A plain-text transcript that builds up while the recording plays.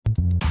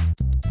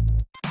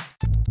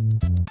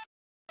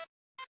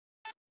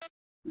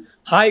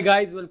Hi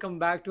guys, welcome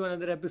back to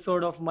another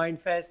episode of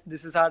Mindfest.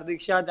 This is Hardik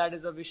Shah, that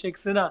is Abhishek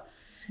Sinha,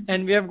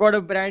 and we have got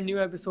a brand new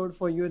episode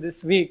for you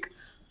this week.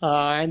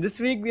 And this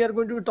week we are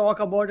going to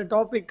talk about a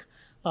topic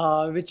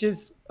which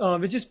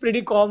is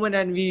pretty common,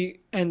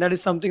 and that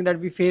is something that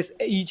we face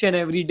each and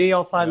every day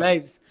of our Yeah.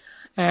 lives,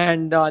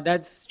 and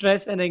that's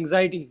stress and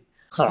anxiety.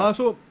 हाँ. हाँ,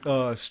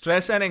 so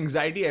stress and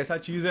anxiety ऐसा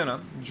चीज़ है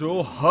ना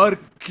जो हर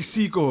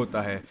किसी को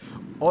होता है।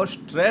 और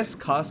स्ट्रेस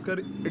खासकर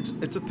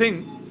इट्स अ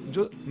थिंग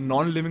जो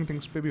नॉन लिविंग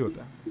थिंग्स पे भी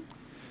होता है।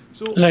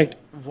 सो Right.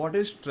 What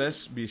is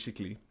stress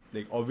basically?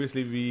 Like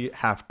obviously we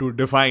have to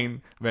define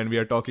when we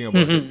are talking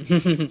about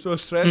it. So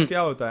stress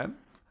क्या होता है?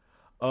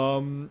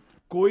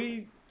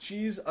 कोई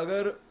चीज़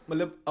अगर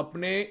मतलब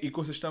अपने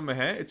इकोसिस्टम में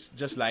है, इट्स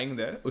जस्ट लाइंग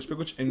देयर, उस पर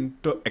कुछ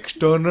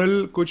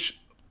एक्सटर्नल कुछ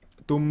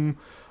तुम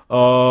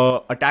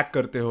अटैक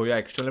करते हो या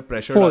एक्सटर्नल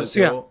प्रेशर Force, डालते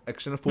yeah. हो,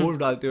 एक्सटर्नल फोर्स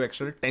डालते हो,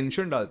 एक्सटर्नल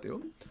टेंशन डालते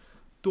हो,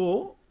 तो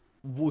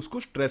वो उसको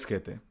स्ट्रेस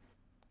कहते हैं।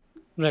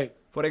 Right.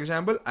 For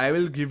example I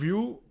will give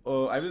you,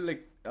 I will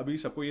like, अभी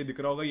सबको ये दिख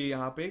रहा होगा, ये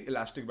यहाँ पे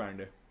इलास्टिक बैंड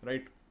है,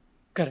 right?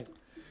 Correct.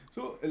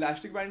 So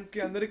elastic band के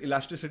अंदर एक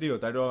इलास्टिसिटी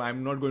होता है। आई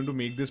am not going to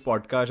make this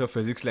podcast और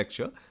physics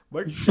lecture,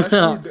 but just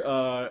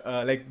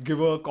to like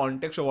give a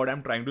context of what I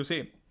am trying to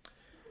से।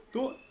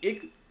 तो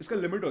एक इसका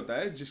लिमिट होता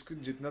है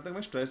जितना तक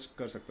मैं स्ट्रेच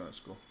कर सकता हूँ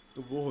इसको,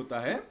 तो वो होता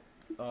है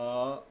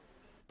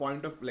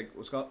पॉइंट ऑफ लाइक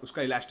उसका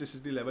उसका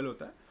इलास्टिसिटी लेवल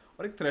होता है,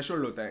 और एक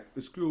थ्रेशोल्ड होता है।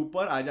 इसके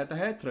ऊपर आ जाता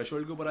है,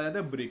 थ्रेशोल्ड के ऊपर आ जाता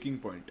है ब्रेकिंग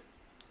पॉइंट,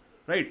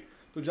 राइट?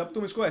 तो जब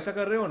तुम इसको ऐसा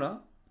कर रहे हो ना,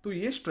 तो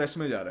ये स्ट्रेस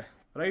में जा रहा है,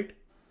 राइट?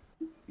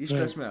 ये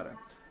स्ट्रेस Right. में आ रहा है।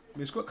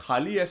 इसको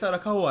खाली ऐसा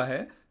रखा हुआ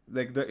है,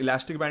 like the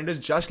elastic band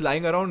is just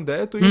lying around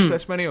there, तो ये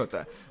स्ट्रेस में नहीं होता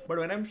है। But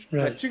when I am Right.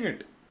 Stretching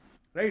it,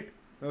 right,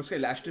 मैं उसके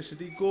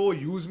इलास्टिसिटी को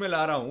यूज में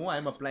ला रहा हूँ, I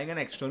am applying an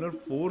external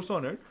force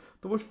on it,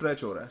 तो वो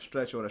स्ट्रेच हो रहा है,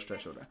 स्ट्रेच हो रहा है,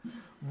 स्ट्रेच हो रहा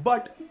है।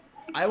 But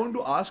I want to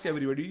ask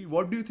everybody,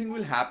 what do you think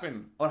will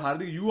happen? और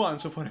हार्दिक, you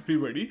answer for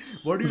everybody,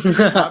 what do you think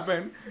will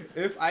happen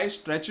if I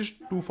stretch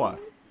it to far?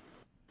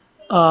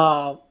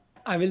 Uh,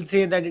 I will say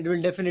that it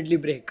will definitely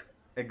break.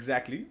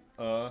 Exactly.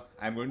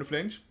 I'm going to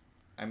flinch.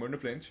 I'm going to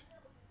flinch.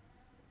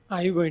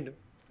 Are you going to?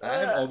 I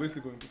am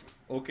obviously going to.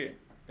 Okay,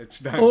 it's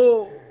done.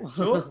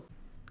 So Oh,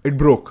 it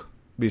broke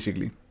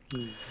basically.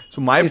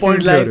 So my this is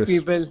point here life, is,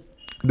 people.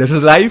 this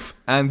is life,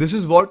 and this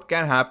is what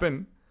can happen.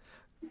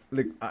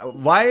 Like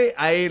why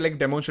I like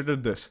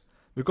demonstrated this,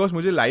 because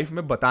मुझे life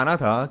में बताना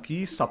था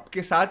कि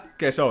सबके साथ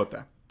कैसा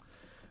होता है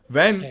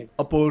when Right.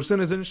 a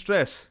person is in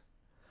stress.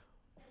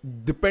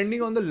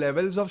 Depending on the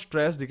levels of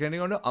stress,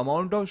 depending on the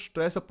amount of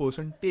stress a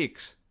person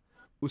takes,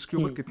 उसके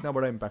ऊपर कितना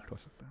बड़ा इम्पैक्ट हो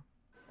सकता है।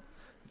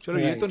 चलो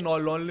ये तो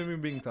Right. नॉन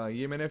लिविंग बीइंग था,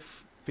 ये मैंने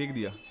फेंक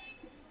दिया,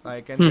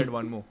 I can Hmm. Get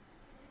one more.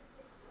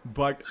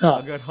 But हाँ.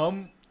 अगर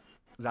हम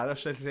ज़्यादा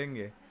स्ट्रेस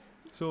लेंगे,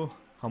 सो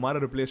हमारा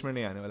रिप्लेसमेंट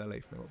नहीं आने वाला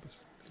लाइफ में वापस।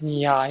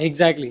 Yeah,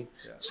 exactly.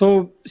 Yeah. So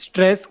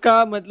stress का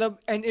मतलब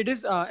and it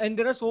is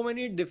and there are so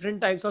many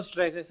different types of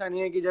stress. ऐसा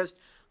नहीं है कि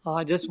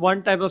just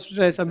one type of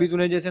stress. अभी Exactly.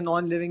 तूने जैसे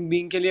नॉन लिविंग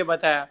बीइंग के लिए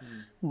बताया, Hmm.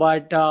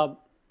 but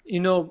you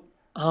know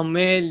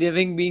हमें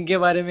लिविंग बीइंग के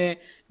बारे में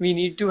we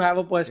need to have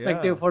a Yeah.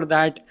 perspective for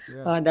that.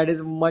 Yeah. That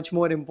is much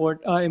more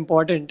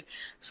important.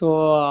 So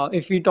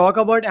if we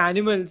talk about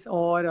animals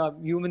or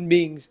human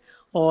beings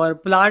or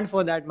plant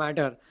for that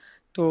matter,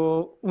 तो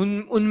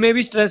उनमें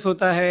भी stress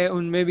होता है,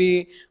 उनमें भी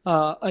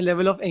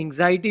लेवल ऑफ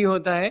एंजाइटी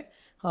होता है,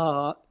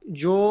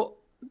 जो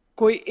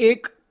कोई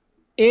एक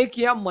एक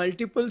या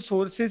मल्टीपल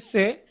सोर्सेज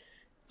से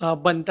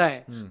बनता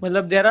है। Hmm.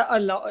 मतलब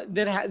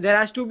there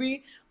has to be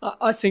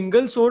a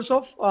single source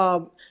of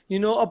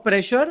a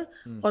pressure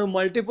Hmm. और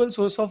मल्टीपल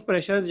सोर्स ऑफ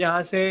प्रेशर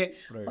जहाँ से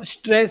Right.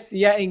 स्ट्रेस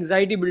या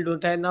एंजाइटी बिल्ड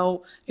होता है। Now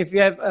if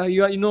you have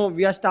you know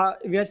we are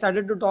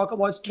started to talk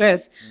about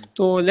stress,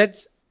 तो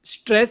let's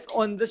stress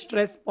on the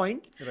stress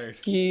point Right.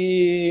 कि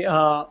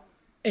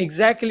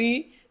exactly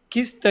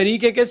किस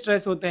तरीके के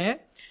स्ट्रेस होते हैं,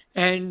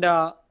 and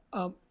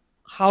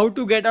how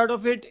to get out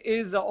of it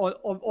is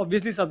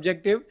obviously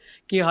subjective,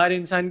 कि हर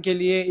इंसान के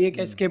लिए एक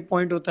Hmm. एस्केप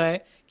पॉइंट होता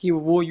है कि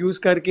वो यूज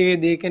करके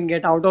they can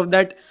get out of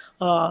that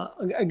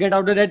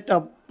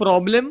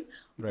problem,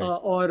 Right.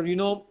 or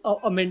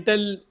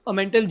a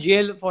mental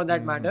jail for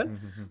that matter.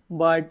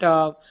 But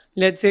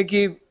let's say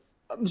कि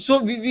so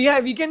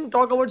we can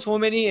talk about so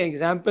many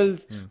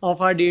examples Hmm.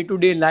 of our day to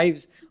day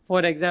lives.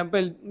 For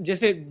example,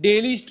 जैसे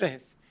daily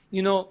stress,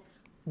 you know,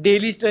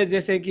 daily stress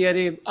जैसे कि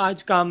अरे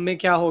आज काम में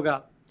क्या होगा,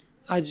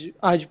 आज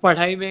आज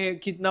पढ़ाई में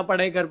कितना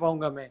पढ़ाई कर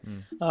पाऊंगा मैं,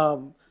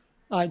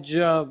 आज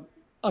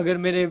अगर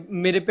मेरे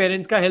मेरे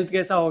पेरेंट्स का हेल्थ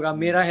कैसा होगा,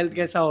 मेरा हेल्थ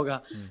कैसा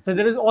होगा।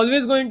 There is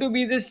always going to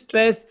B this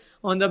stress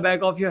on the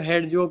back of your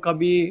head, जो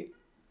कभी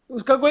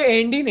उसका कोई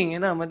एंड ही नहीं है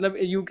ना। मतलब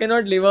you can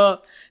not live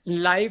a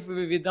life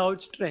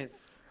without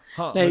stress,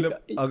 हाँ, लाइक।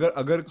 मतलब अगर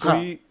अगर हाँ.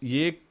 कोई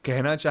ये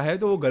कहना चाहे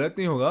तो वो गलत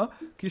नहीं होगा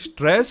कि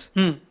स्ट्रेस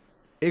हम्म.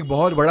 एक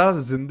बहुत बड़ा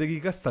जिंदगी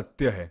का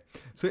सत्य है।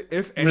 So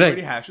if anybody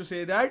right. Has to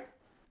say that,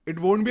 it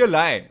won't be a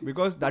lie,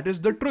 because that is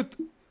the truth.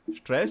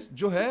 Stress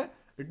जो है,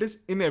 इट इज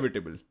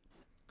इनएविटेबल।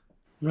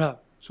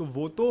 हाँ. सो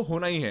वो तो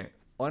होना ही है,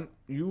 और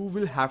यू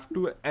विल हैव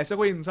टू। ऐसा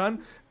कोई इंसान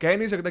कह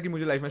नहीं सकता कि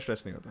मुझे लाइफ में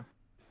स्ट्रेस नहीं होता,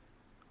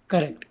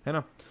 करेक्ट. है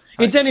ना?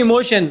 It's an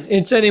emotion.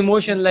 It's an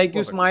emotion. Like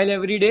you Perfect. smile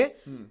every day.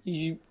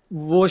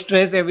 वो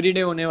stress every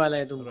day होने वाला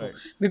है तुमको.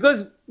 Right.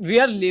 Because we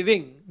are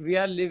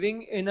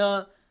living in a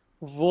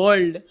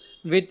world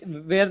with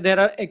where there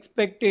are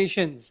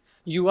expectations.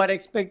 You are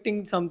expecting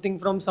something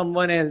from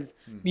someone else.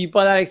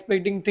 People are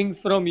expecting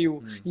things from you.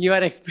 You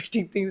are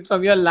expecting things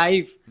from your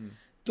life.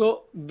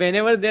 So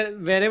wherever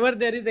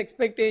there is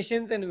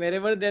expectations and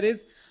wherever there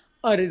is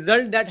a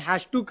result that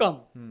has to come,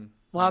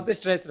 वहाँ पे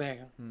stress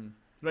रहेगा.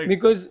 Right.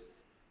 Because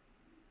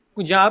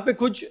जहाँ पे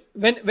कुछ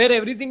where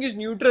everything is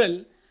neutral,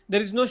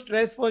 there is no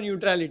stress for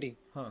neutrality.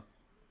 हाँ.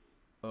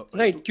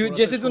 Right क्यों थोड़ा सा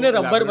जैसे इसको तूने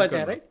रबर elaborate बताया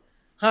करना. राइट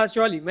हाँ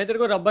श्योरली मैं तेरे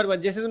को रबर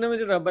जैसे तूने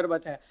मुझे रबर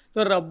बताया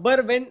तो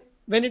rubber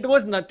when it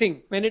was nothing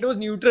when it was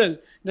neutral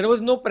there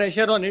was no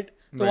pressure on it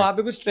तो Right. वहां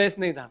पे कुछ स्ट्रेस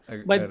नहीं था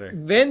but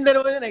Right. when there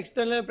was an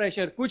external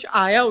pressure कुछ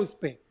आया उस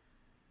पे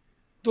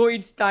तो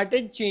it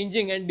started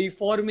changing and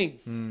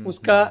deforming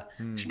उसका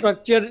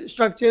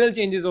स्ट्रक्चरल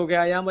चेंजेस हो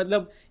गया या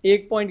मतलब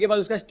एक पॉइंट के बाद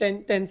उसका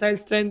टेंसाइल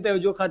स्ट्रेंथ है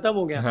जो खत्म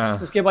हो गया हाँ.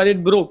 उसके बाद it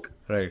broke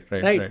Right.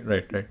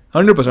 Right.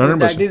 100%.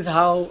 That is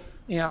how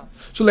या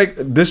So like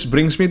this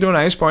brings me to a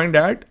nice point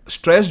that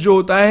stress जो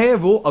होता है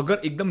वो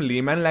अगर एकदम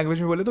लेमैन लैंग्वेज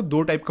में बोले तो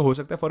दो टाइप का हो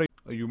सकता है फॉर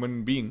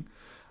ह्यूमन बीइंग.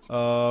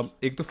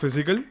 एक तो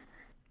फिजिकल,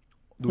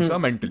 दूसरा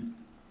मेंटल.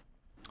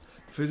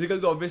 फिजिकल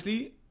तो obviously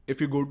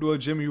if you go to a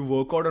gym you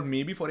work out or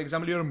maybe for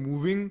example you're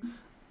moving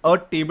a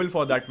table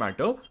for that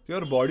matter, your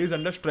body is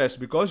under stress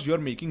because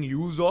you're making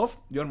use of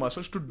your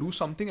muscles to do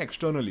something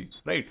externally,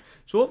 right?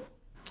 So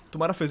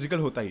तुम्हारा physical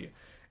होता ही है.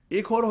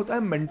 एक और होता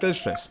है mental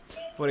stress.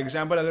 For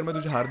example अगर मैं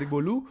तुझे हार्दिक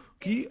बोलूँ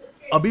कि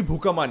अभी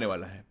भूकंप आने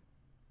वाला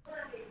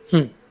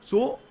है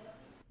सो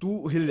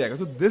तू हिल जाएगा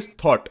तो दिस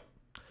थॉट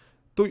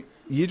तो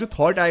ये जो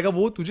थॉट आएगा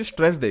वो तुझे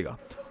स्ट्रेस देगा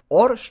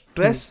और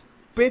स्ट्रेस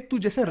पे तू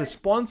जैसे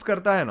रिस्पॉन्स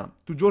करता है ना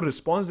तू जो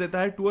रिस्पॉन्स देता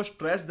है to a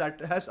stress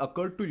that has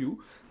occurred to you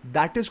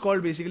that is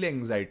called basically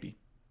anxiety.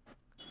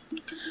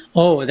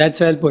 Oh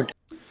that's well put.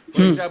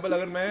 For example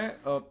अगर मैं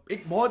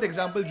एक बहुत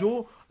एग्जाम्पल जो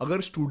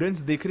अगर स्टूडेंट्स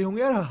देख रहे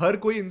होंगे यार हर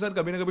कोई इंसान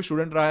कभी ना कभी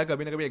स्टूडेंट रहा है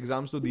कभी ना कभी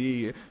एग्जाम्स तो दिए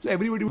ही है so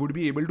everybody would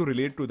be able to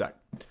relate to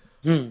that.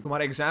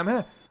 तुम्हारा एग्जाम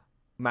है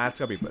मैथ्स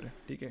का पेपर है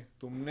ठीक है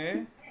तुमने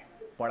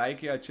पढ़ाई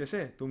किया अच्छे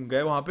से तुम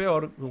गए वहां पे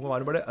और तुमको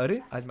मालूम पड़े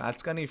अरे आज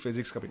मैथ्स का नहीं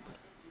फिजिक्स का पेपर.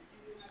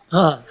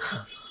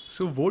 हाँ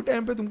सो वो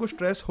टाइम पे तुमको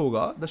स्ट्रेस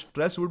होगा the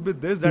stress would be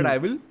this that I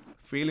will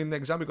fail in the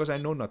exam because I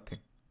know nothing.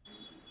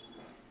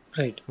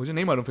 Right मुझे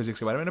नहीं मालूम फिजिक्स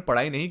के बारे में मैंने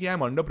पढ़ाई नहीं किया आई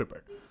एम अंडर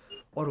प्रिपेयर्ड.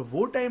 और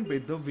वो टाइम पे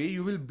the way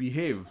you will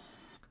behave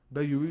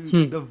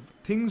the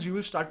things you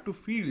will start to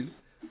feel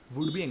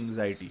would be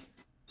anxiety.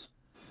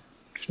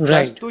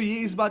 Stress तो ये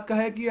इस बात का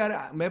है कि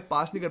यार मैं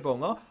पास नहीं कर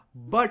पाऊंगा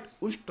बट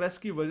उस स्ट्रेस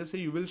की वजह से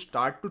you will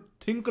start to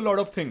think a lot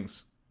of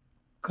things.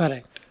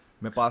 Correct.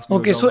 मैं पास नहीं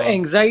Okay, हो so जाऊंगा.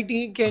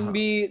 anxiety can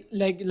be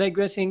like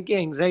we are saying कि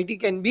anxiety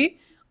can be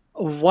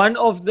one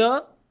of the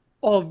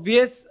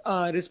obvious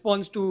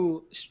response to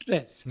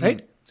stress,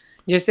 right?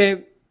 जैसे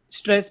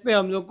stress पे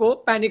हम लोग को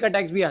panic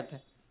attacks भी आता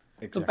है.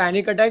 तो Exactly.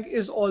 panic attack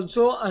is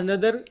also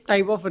another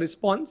type of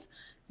response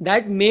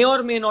that may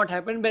or may not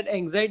happen, but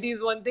anxiety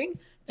is one thing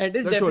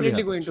that is That surely definitely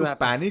happens. going So to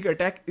happen. panic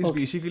attack is Okay.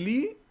 basically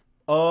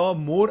a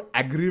more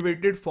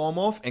aggravated form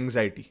of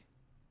anxiety.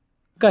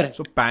 Correct.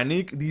 So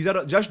panic, these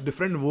are just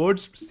different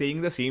words saying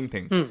the same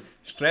thing.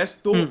 Stress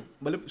तो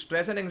मतलब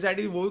stress and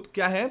anxiety वो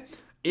क्या है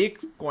एक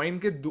coin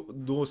के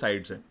दो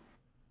sides है.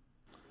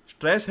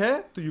 Stress है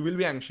तो you will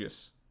be anxious.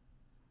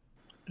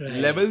 Right.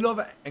 Level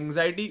of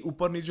anxiety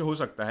ऊपर नीचे हो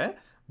सकता है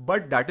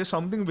but that is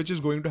something which is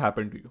going to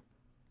happen to you.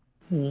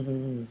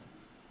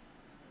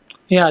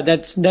 Yeah,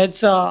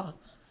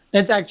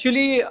 that's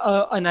actually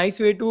a nice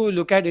way to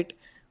look at it.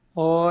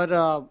 Or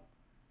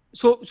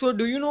so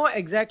do you know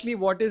exactly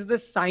what is the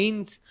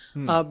science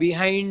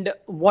behind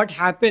what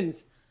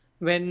happens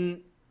when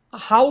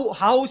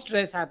how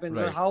stress happens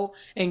or Right. how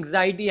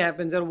anxiety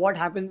happens or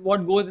what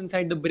goes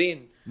inside the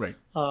brain? Right.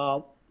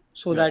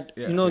 So Yeah, that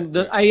yeah, you know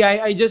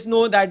yeah, I just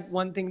know that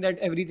one thing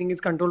that everything is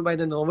controlled by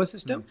the nervous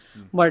system.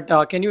 But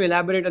can you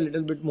elaborate a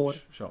little bit more?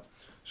 Sure.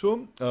 So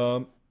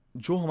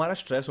जो हमारा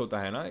stress होता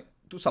है ना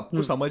तो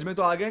सबको समझ में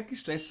तो आ गया कि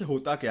स्ट्रेस से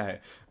होता क्या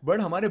है बट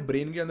हमारे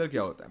ब्रेन के अंदर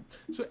क्या होता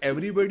है. So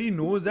everybody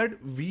knows that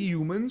we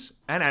humans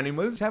and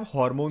animals have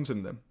hormones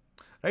in them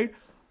right.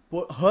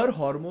 हर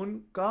हार्मोन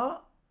का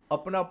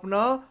अपना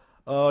अपना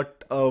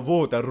वो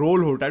होता है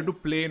रोल होता है to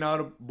play in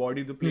our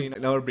body to play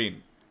in our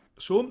brain.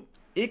 So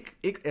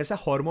एक ऐसा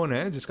हार्मोन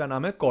है जिसका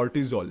नाम है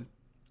कॉर्टिजोल.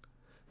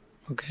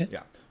 Okay.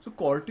 या सो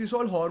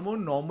कॉर्टिसोल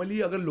हार्मोन नॉर्मली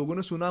अगर लोगों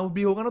ने सुना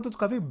भी होगा ना तो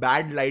काफी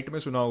बैड लाइट में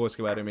सुना होगा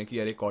उसके बारे में कि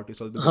अरे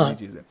कॉर्टिसोल तो बुरी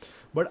चीज है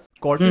but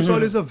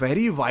cortisol is a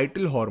very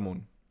vital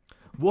hormone.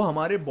 वो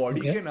हमारे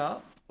बॉडी के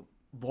ना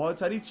बहुत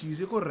सारी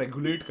चीजें को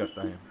रेगुलेट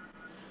करता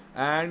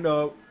है एंड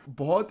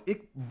बहुत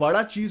एक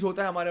बड़ा चीज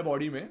होता है हमारे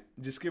बॉडी में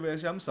जिसकी वजह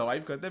से हम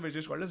सर्वाइव करते हैं which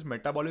is called as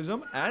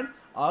metabolism and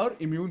our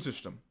immune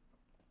system.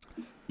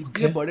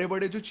 इतने बड़े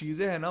बड़े जो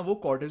चीजें हैं ना वो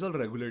कॉर्टिसोल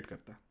रेगुलेट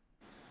करता है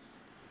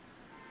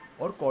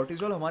और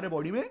कॉर्टिसोल हमारे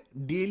बॉडी में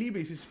डेली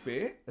बेसिस पे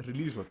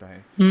रिलीज होता है.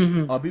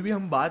 अभी भी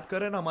हम बात कर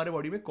रहे हैं ना हमारे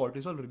बॉडी में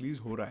कॉर्टिसोल रिलीज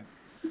हो रहा है.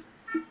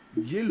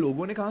 ये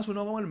लोगों ने कहाँ सुना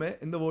होगा मालूम है?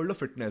 In the world of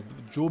fitness,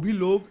 जो भी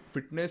लोग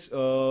फिटनेस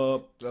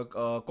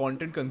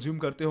कंटेंट कंज्यूम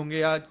करते होंगे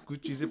या कुछ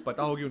चीज़ें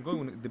पता होगी उनको,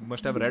 they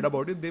must have read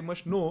about it, they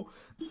must know,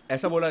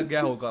 ऐसा बोला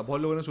गया होगा,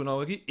 बहुत लोगों ने सुना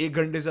होगा कि 1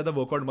 घंटे से ज़्यादा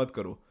वर्कआउट मत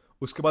करो,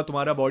 उसके बाद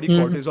तुम्हारा बॉडी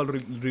हम्म। कॉर्टिसोल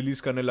रिलीज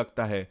करने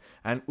लगता है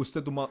एंड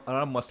उससे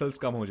तुम्हारा मसल्स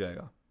कम हो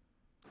जाएगा,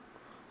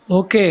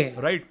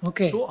 ओके। राइट?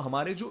 ओके। सो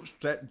हमारे जो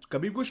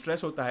कभी कोई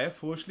स्ट्रेस होता है,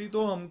 फर्स्टली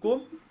तो हमको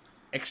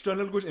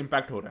एक्सटर्नल कुछ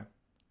इम्पैक्ट हो रहा है।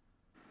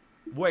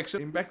 वो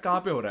एक्सटर्नल इम्पैक्ट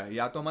कहाँ पे हो रहा है?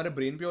 या तो हमारे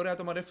ब्रेन पे हो रहा है,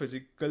 तो हमारे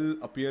फिजिकल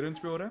अपीयरेंस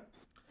पे हो रहा है।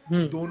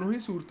 हम्म। दोनों ही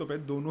सूरतों पे,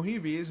 दोनों ही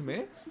वेज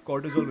में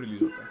कॉर्टिसोल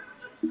रिलीज होता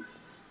है।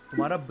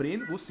 तुम्हारा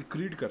ब्रेन वो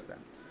सिक्रीट करता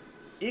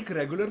है। एक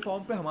रेगुलर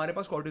फॉर्म पे हमारे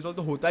पास कॉर्टिसोल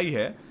तो होता ही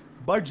है,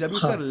 बट जब भी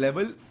उसका हाँ।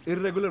 लेवल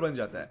इरेगुलर बन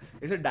जाता है,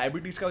 जैसे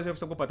डायबिटीज का जब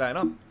सबको पता है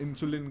ना,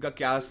 इंसुलिन का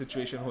क्या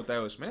सिचुएशन होता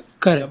है उसमें, जब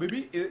करेक्ट।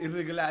 भी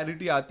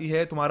इरेगुलरिटी आती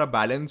है, तुम्हारा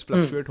बैलेंस हम्म।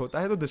 फ्लक्चुएट होता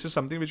है, तो this is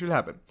something which will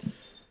happen.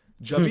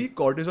 जब हम्म। भी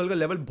कॉर्टिसोल का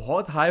लेवल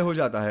बहुत हाई हो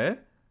जाता है,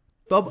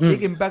 तब एक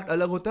हम्म। इम्पैक्ट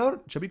अलग होता है,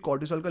 और जब भी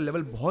कॉर्टिसोल का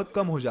लेवल बहुत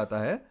कम हो जाता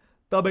है,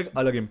 तब एक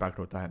अलग इम्पैक्ट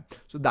होता है।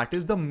 So that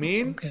is the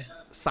main okay.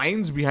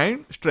 Science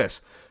behind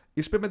stress.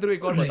 इस पे मैं तेरे को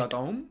एक और राइट। बताता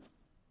हूँ।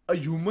 अ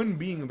ह्यूमन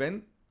बीइंग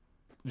व्हेन,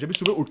 जब भी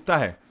सुबह उठता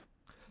है,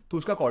 तो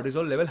उसका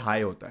कॉर्टिसोल लेवल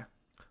हाई होता है।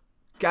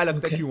 क्या लगता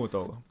है ओके। क्यों होता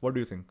होगा? What do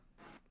you think?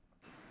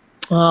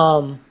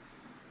 um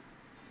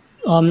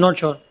I'm not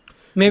sure.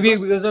 Maybe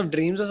because because of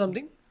dreams or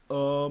something.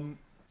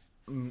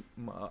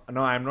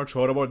 no, I'm not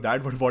sure about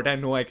that, but what I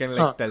know I can like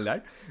हाँ। tell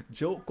that,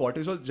 जो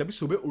cortisol जब भी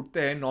सुबह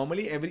उठते हैं,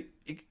 normally every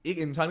एक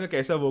इंसान का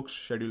कैसा वर्क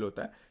शेड्यूल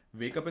होता है?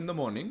 Wake up in the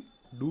morning,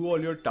 do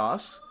all your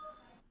task,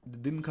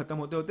 दिन खत्म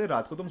होते होते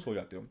रात को तुम सो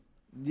जाते हो।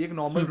 ये एक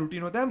नॉर्मल हम्म।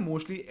 रूटीन होता है,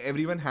 mostly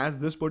everyone has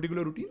this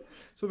particular routine.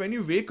 So when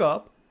you wake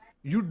up,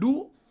 you do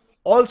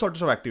all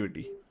sorts of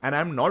activity, and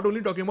I'm not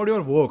only talking about your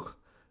work.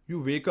 You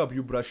wake up,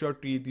 you brush your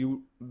teeth, you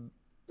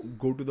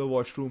go to the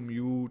washroom,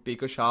 you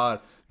take a shower,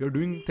 you're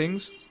doing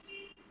things,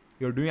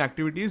 you're doing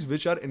activities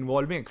which are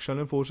involving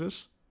external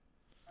forces,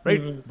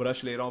 right? Hmm.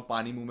 Brush ले रहा हूँ,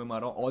 पानी मुंह में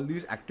मार रहा हूँ, all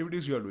these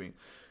activities you are doing.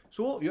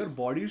 So your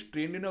body is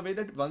trained in a way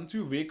that once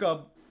you wake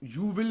up,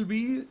 you will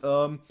be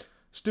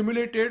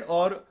stimulated,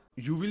 or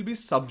you will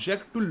be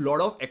subject to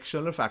lot of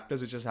external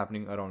factors which is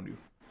happening around you.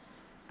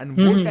 And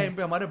वो hmm. Time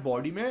पे हमारे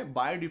body में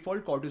by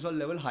default cortisol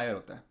level higher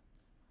होता है,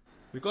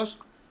 because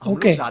हम लोग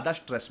okay. ज्यादा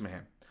stress में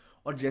हैं।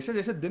 और जैसे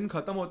जैसे दिन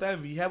खत्म होता है,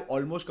 we have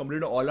almost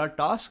completed all our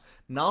task,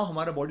 now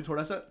हमारा बॉडी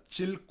थोड़ा सा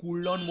चिल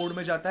कूल डाउन मोड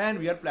में जाता है, and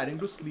we are planning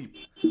to sleep,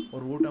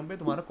 और वो टाइम पे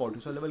तुम्हारा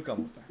कॉर्टिसोल लेवल कम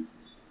होता है।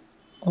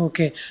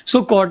 Okay.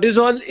 So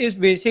cortisol is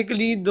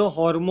basically the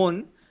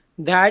hormone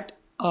that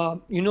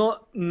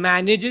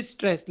manages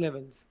stress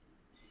levels.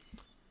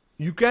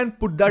 You can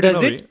put that in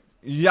Does a way. it?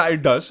 Yeah,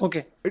 it does.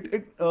 Okay.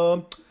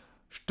 It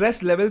stress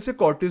level से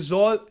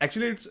cortisol,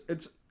 actually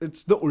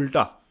it's the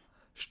उल्टा।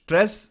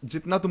 Stress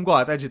जितना तुमको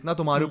आता है, जितना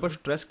तुम्हारे ऊपर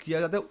stress किया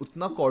जाता है,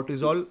 उतना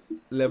कॉर्टिसोल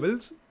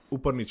लेवल्स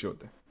ऊपर नीचे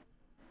होते हैं।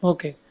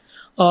 Okay.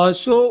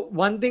 So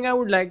one thing I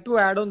would like to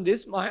add on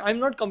this, I'm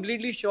not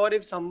completely sure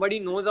if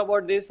somebody knows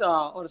about this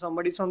or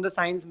somebody's from the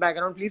science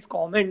background. Please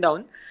comment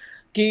down.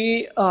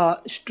 कि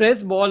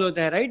stress ball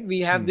होता है, right? We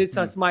have this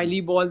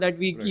smiley ball that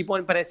we right. Keep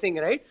on pressing,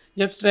 right?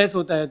 जब stress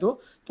होता है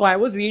तो I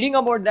was reading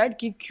about that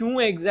कि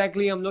क्यों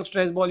exactly हम लोग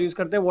स्ट्रेस बॉल यूज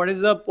करते हैं, what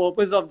is the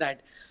purpose of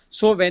that.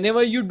 So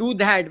whenever you do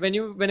that,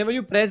 whenever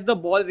you press the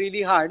ball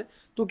really hard,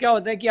 तो क्या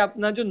होता है कि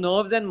अपना जो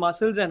नर्व्स एंड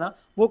मसल्स है ना,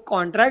 वो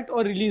कॉन्ट्रैक्ट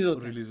और रिलीज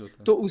होता है। रिलीज होता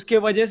है। तो उसके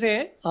वजह से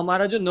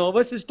हमारा जो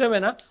नर्वस सिस्टम है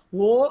ना,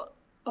 वो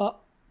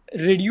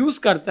रिड्यूस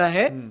करता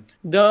है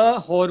the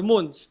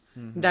hormones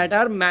that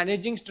are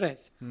managing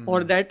stress,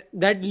 और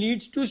दैट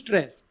लीड्स टू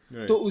स्ट्रेस।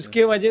 तो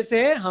उसके वजह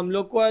से हम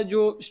लोग का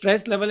जो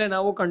स्ट्रेस लेवल है ना,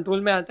 वो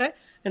कंट्रोल में आता है।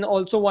 And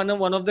also one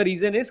of the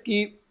reason is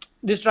कि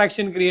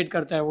डिस्ट्रैक्शन क्रिएट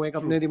करता है वो एक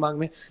अपने दिमाग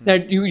में,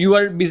 that you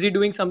are busy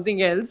doing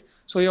something else,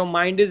 so your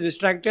mind is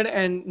distracted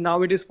and now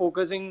it is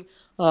focusing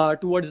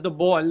towards the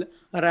ball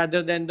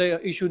rather than the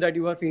issue that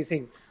you are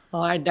facing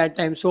at that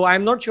time. So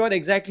I'm not sure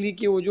exactly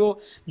कि वो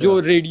जो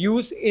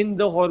reduce in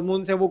the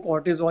hormones है वो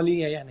cortisol ही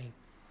है या नहीं।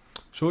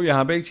 सो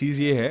यहाँ पे एक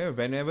चीज़ ये है,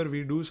 whenever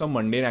we do some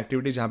mundane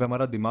activity जहाँ पे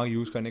हमारा दिमाग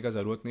यूज़ करने का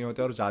ज़रूरत नहीं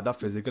होता है और ज़्यादा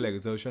फिजिकल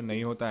एक्सर्शन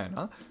नहीं होता है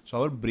ना, so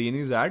our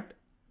brain is at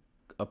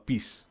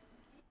peace,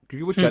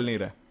 क्योंकि वो चल नहीं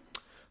रहा है।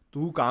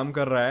 तू काम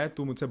कर रहा है,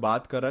 तू मुझसे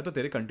बात कर रहा है, तो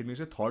तेरे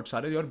कंटिन्यूसली थॉट्स आ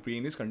रहे हैं, your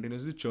brain is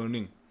continuously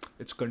churning,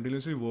 it's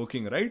continuously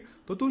working, right?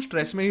 तो तू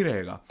स्ट्रेस में ही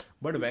रहेगा।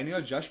 But when you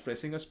are just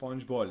pressing a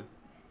sponge ball,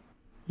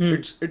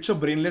 it's a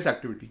brainless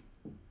activity.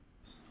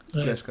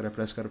 Press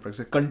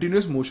कर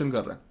कंटिन्यूस मोशन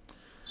कर रहा है।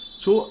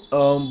 सो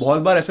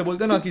बहुत बार ऐसे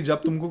बोलते हैं ना कि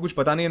जब तुमको कुछ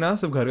पता नहीं है ना,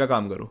 सिर्फ घर का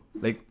काम करो,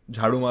 लाइक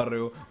झाड़ू मार रहे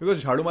हो,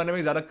 बिकॉज झाड़ू मारने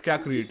में ज़्यादा क्या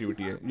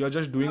क्रिएटिविटी है? You are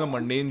just doing a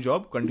mundane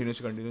job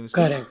continuously.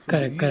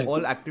 Correct.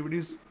 All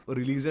activities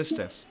release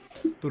stress.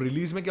 तो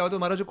रिलीज में क्या होता है,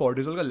 हमारा जो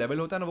कॉर्टिसोल का लेवल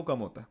होता है ना, वो कम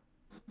होता है,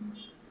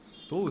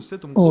 तो उससे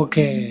तुमको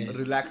Okay.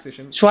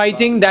 रिलैक्सेशन So I का।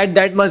 think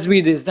that must be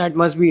this. That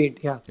must be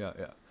it. Yeah.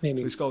 या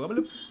Maybe. so इसका होगा,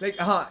 मतलब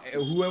लाइक हाँ,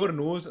 whoever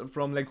knows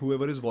from like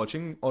whoever is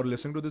watching or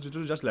listening to this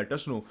video, just let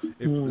us know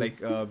if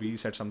like we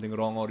said something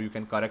wrong, or you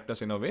can correct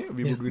us in a way.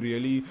 We would be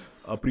really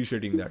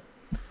appreciating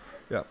that.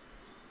 Yeah.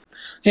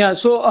 Yeah,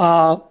 so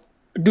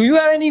do you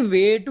have any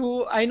way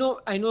to I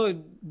know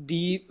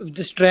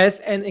the stress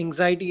and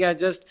anxiety are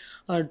just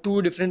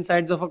two different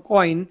sides of a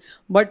coin,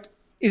 but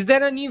is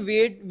there any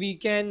way we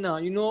can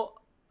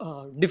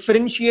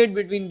differentiate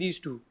between these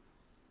two?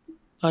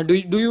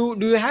 Do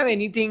you have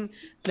anything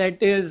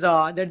that is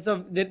that's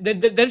a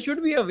there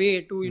should be a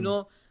way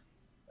to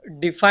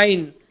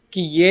define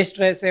कि ये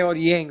stress है और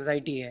ये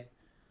anxiety है.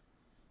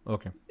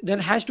 Okay. There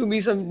has to be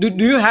some.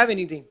 Do you have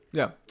anything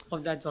Yeah.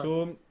 of that sort?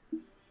 So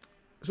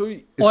so Or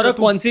इसका a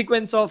तू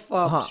consequence of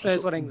हाँ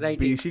stress so or anxiety.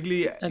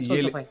 Basically That's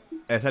ये also fine.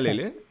 ऐसा ले Yeah.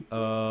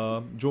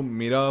 ले जो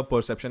मेरा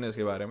परसेप्शन है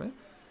इसके बारे में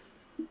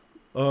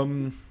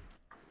अम,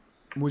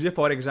 मुझे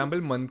फॉर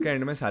एग्जांपल मंथ के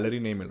एंड में सैलरी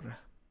नहीं मिल रहा है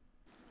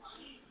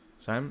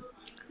सैम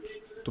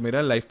तो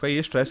मेरा लाइफ का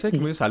ये स्ट्रेस है कि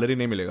मुझे सैलरी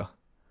नहीं मिलेगा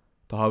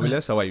तो हाउ विल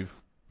आई सर्वाइव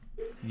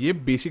ये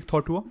बेसिक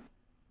थॉट हुआ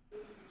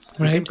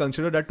you can Right.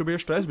 Consider that to be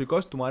stress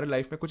because तुम्हारे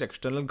लाइफ में कुछ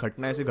एक्सटर्नल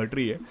घटना ऐसी घट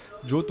रही है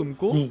जो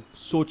तुमको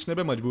सोचने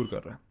पे मजबूर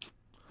कर रहा है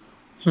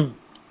Hmm.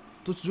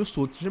 तो जो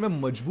सोचने में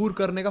मजबूर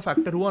करने का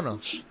फैक्टर हुआ ना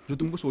जो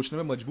तुमको सोचने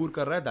में मजबूर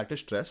कर रहा है दैट इज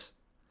स्ट्रेस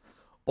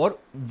और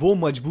वो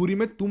मजबूरी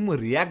में तुम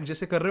रिएक्ट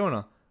जैसे कर रहे हो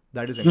ना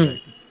दैट इज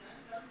एंग्जाइटी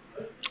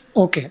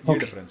Okay. ये Okay.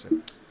 डिफरेंस है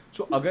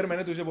सो अगर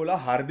मैंने तुझे बोला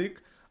हार्दिक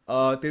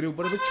तेरे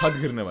ऊपर अभी छत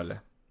गिरने वाला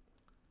है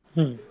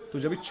Hmm. तो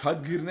जब भी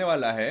छत गिरने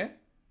वाला है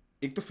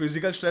एक तो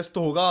फिजिकल स्ट्रेस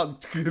तो होगा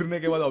गिरने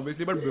के बाद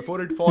obviously but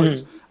before it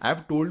falls I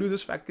have told you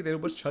this fact कि तेरे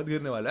ऊपर छत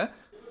गिरने वाला है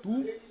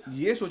तू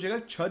ये सोचेगा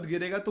छत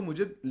गिरेगा तो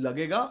मुझे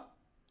लगेगा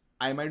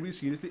I might be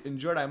seriously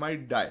injured I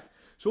might die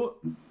so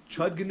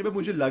छत गिरने पे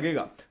मुझे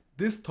लगेगा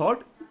दिस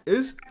थॉट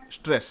इज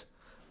स्ट्रेस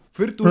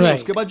फिर तूने Right.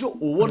 उसके बाद जो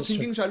ओवर Understood.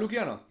 थिंकिंग चालू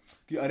किया ना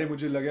कि अरे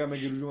मुझे लगा मैं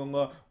गिर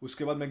जाऊंगा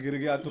उसके बाद मैं गिर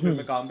गया तो फिर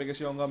मैं काम पे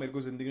कैसे आऊंगा मेरे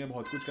को जिंदगी में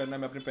बहुत कुछ करना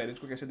है मैं अपने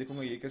पेरेंट्स को कैसे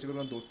देखूंगा ये कैसे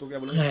करूंगा दोस्तों को क्या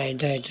बोलूंगा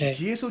Right. Right.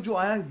 Right. ये सब जो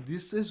आया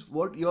this is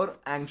what your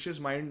anxious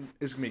mind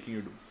is making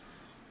you do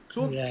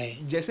so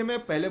Right. जैसे मैं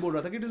पहले बोल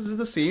रहा था कि this is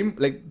the same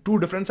like two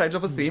different sides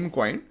of a same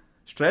coin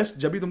stress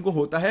जब भी तुमको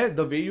होता है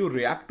the way you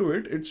react to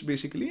it it's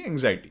basically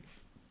anxiety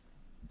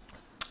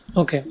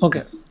Okay.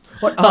 Okay.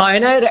 और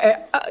And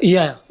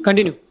yeah.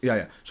 Continue. या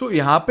सो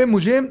यहाँ पे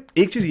मुझे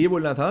एक चीज ये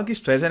बोलना था कि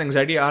stress and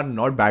anxiety are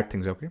not bad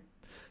things okay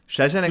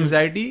stress and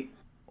anxiety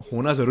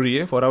होना जरूरी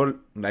है for our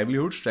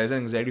livelihood stress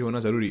and anxiety होना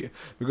जरूरी है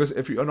because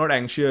if you are not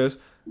anxious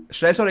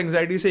stress और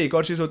एंग्जाइटी से एक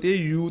और चीज होती है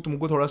यू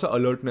तुमको थोड़ा सा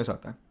अलर्टनेस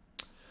आता है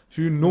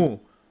so you know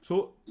so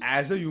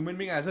as a human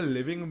being as a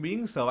living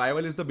being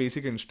survival is the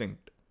basic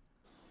instinct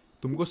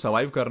तुमको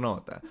सर्वाइव करना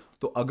होता है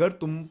तो अगर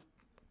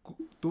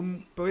तुम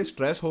पे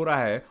स्ट्रेस हो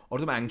रहा है और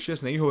तुम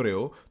एंग्शियस नहीं हो रहे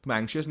हो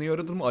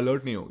तो तुम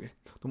अलर्ट नहीं होगे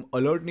तुम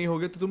अलर्ट नहीं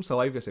होगे तो तुम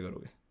सर्वाइव कैसे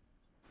करोगे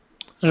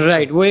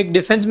Right. वो एक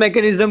डिफेंस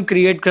मैकेनिज्म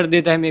क्रिएट कर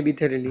देता है मे बी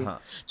तेरे लिए. हाँ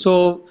So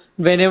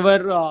whenever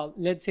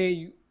let's say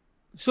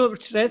so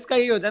stress का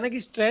ये होता है ना कि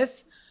stress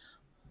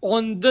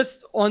on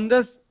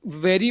the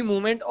very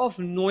moment of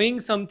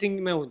knowing something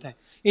में होता है.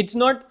 It's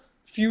not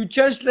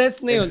future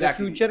stress नहीं होता.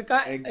 Exactly. Future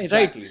का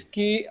Exactly. right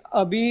कि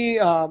अभी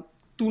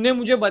तूने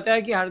मुझे बताया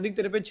कि हार्दिक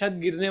तेरे पे छत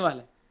गिरने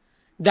वाला है.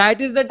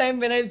 That is the time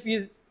when I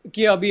feel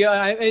कि अभी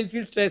I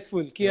feel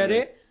stressful कि Right.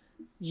 अरे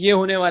ये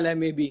होने वाला है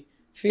मे बी.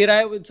 फिर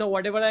so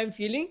whatever I am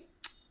feeling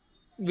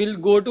will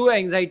go to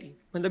anxiety.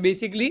 मतलब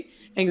बेसिकली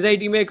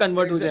एंग्जाइटी में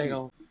कन्वर्ट हो जाएगा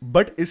वो.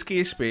 बट इस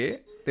केस पे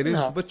तेरे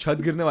हाँ. ऊपर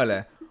छत गिरने वाला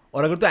है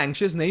और अगर तू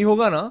एंग्शियस नहीं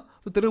होगा ना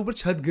तो तेरे ऊपर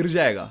छत गिर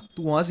जाएगा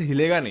तू वहां से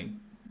हिलेगा नहीं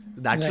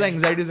that's why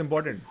anxiety is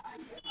important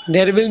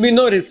There will be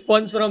no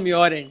response from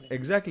your end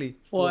exactly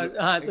for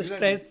हाँ तो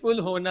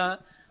stressful होना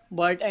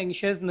but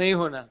anxious नहीं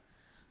होना.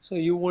 So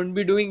you won't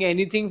be doing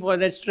anything for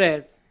that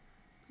stress.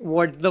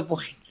 What's the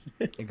point?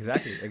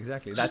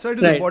 exactly that's why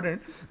it is Right.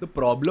 important the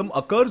problem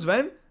occurs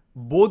when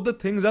both the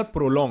things are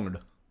prolonged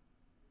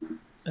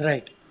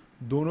Right.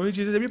 दोनों ही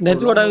चीजें जब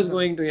That's what I was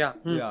going to. Yeah.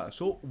 या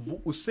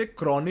सो उससे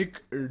chronic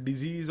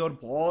disease और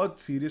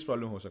बहुत serious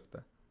problem हो सकता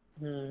है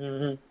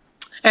Mm-hmm.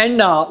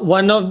 And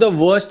one of the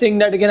worst thing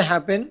that can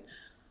happen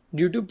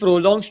due to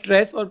prolonged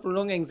stress or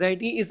prolonged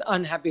anxiety is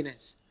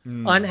unhappiness.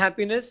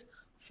 Unhappiness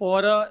for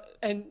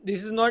and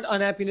this is not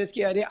unhappiness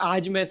कि अरे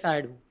आज मैं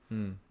sad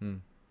हूँ.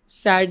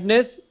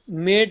 Sadness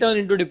may turn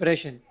into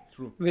depression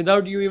True.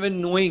 without you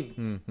even knowing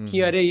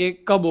कि अरे ये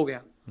कब हो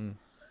गया.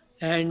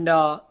 And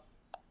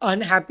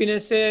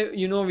unhappiness से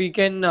we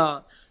can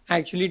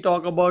actually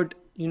talk about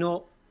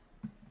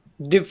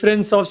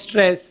difference of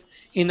stress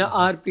in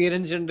our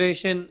parents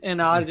generation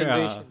and our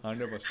generation.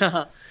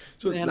 100%.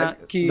 So है ना,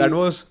 कि-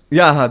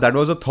 that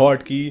was a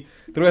thought कि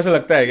तेरे को ऐसा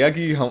लगता है क्या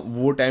कि हम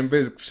वो टाइम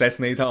पे स्ट्रेस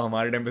नहीं था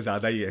हमारे टाइम पे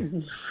ज्यादा ही है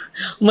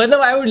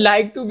मतलब I would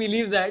like to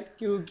believe that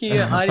क्योंकि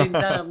हर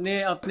इंसान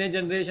अपने अपने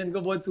जनरेशन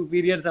को बहुत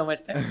सुपीरियर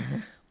समझता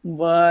है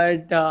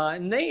बट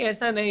नहीं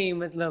ऐसा नहीं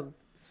मतलब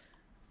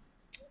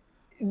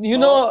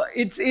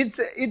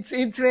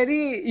it's very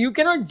you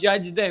cannot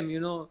judge them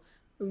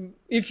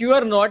if you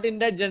are not in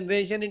that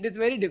generation it is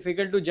very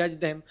difficult to judge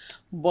them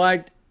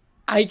but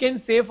I can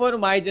say for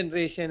my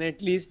generation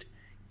at least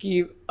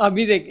कि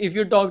अभी देख if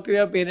you talk to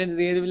your parents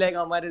they will be like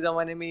हमारे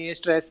जमाने में ये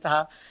stress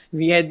था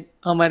we had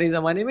हमारे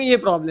जमाने में ये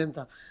problem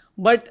था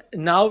but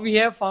now we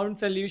have found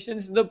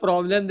solutions to the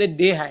problem that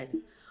they had,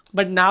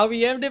 but now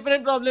we have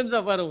different problems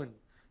of our own.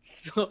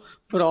 So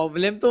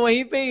problem तो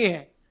वहीं पे ही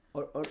है,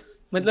 और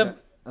मतलब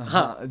हाँ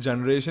हाँ,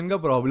 जनरेशन का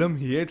प्रॉब्लम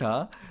ये था,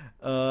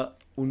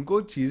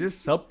 उनको चीजें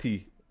सब थी,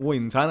 वो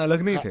इंसान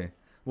अलग नहीं हाँ थे,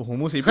 वो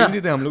होमोसेपियंस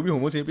ही थे, हम लोग भी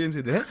होमोसेपियंस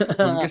ही थे,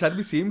 उनके साथ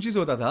भी सेम चीज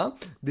होता था,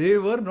 दे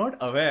वर नॉट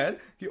अवेयर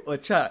कि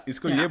अच्छा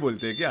इसको ये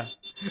बोलते हैं क्या.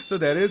 सो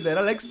there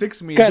are like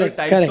 6 major correct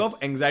types correct of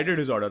anxiety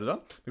disorders,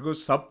 because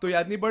सब तो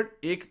याद नहीं,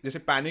 बट एक जैसे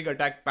पैनिक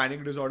अटैक,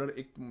 पैनिक डिसऑर्डर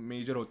एक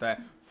मेजर होता है.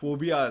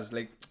 Phobias,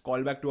 like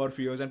call back to our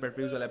fears and pet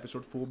Peeves वाला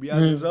episode,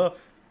 phobias is a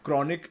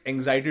chronic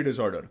anxiety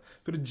disorder.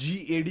 फिर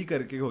GAD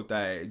करके होता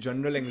है,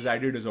 जनरल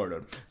एंग्जाइटी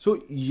डिसऑर्डर. सो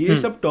ये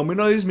सब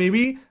terminologies may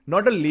be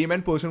not a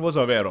layman person was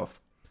aware of.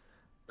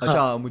 अच्छा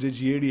हाँ मुझे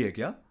GAD है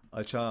क्या,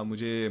 अच्छा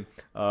मुझे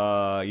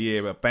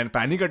ये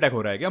पैनिक अटैक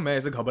हो रहा है क्या, मैं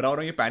ऐसे घबरा रहा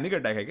हूँ, ये पैनिक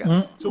अटैक है क्या.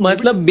 सो मे बी.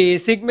 मतलब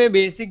बेसिक में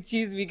बेसिक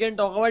चीज we can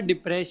talk about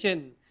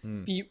depression.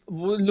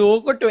 वो लोगों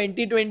को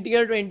 2020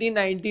 और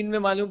 2019 में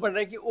मालूम पड़ रहा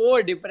है कि ओ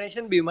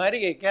डिप्रेशन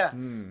बीमारी है क्या.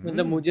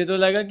 मतलब मुझे तो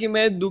लगा कि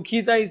मैं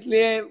दुखी था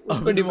इसलिए उसको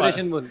अभी भी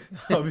डिप्रेशन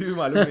बोलते अभी भी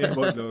मालूम नहीं है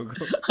बहुत लोगों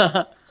को.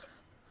 हैं.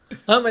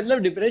 हाँ मतलब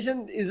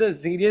depression is a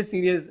serious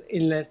serious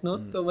illness, no.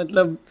 तो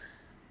मतलब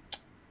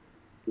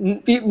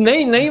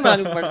नहीं नहीं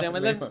मालूम पड़ता है, नहीं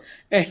मतलब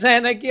ऐसा है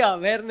ना कि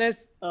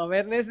awareness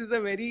awareness is a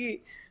very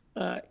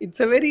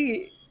it's a very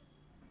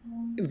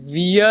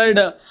weird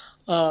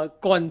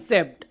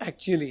concept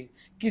actually,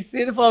 कि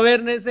सिर्फ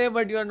अवेयरनेस है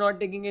but you are not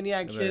taking any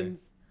right.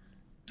 Actions.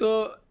 तो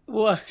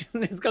वो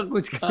अवेयरनेस का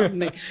कुछ काम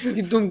नहीं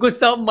कि तुमको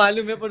सब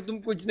मालूम है पर तुम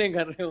कुछ नहीं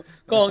कर रहे हो.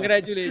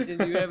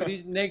 Congratulation, you have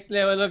reach next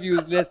level of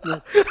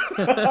uselessness.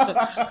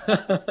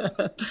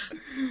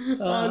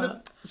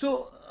 मतलब सो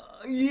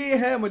ये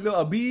है, मतलब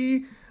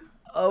अभी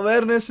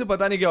अवेयरनेस से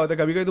पता नहीं क्या होता है,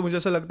 कभी कभी तो मुझे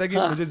ऐसा लगता है कि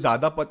हाँ मुझे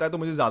ज्यादा पता है तो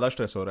मुझे ज्यादा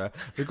स्ट्रेस हो रहा है,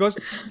 बिकॉज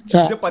चीजें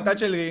हाँ पता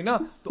चल गई ना,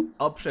 तो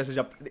अब स्ट्रेस है.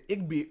 जब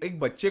एक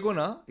बच्चे को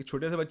ना, एक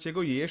छोटे से बच्चे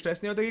को ये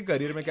स्ट्रेस नहीं होता कि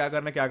करियर में क्या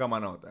करना है, क्या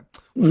कमाना होता है.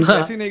 उसको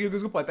स्ट्रेस ही हाँ नहीं, क्योंकि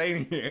उसको पता ही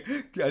नहीं है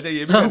कि अच्छा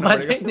ये भी हाँ, करना पता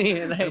पड़ेगा. ही नहीं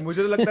है, और राइट.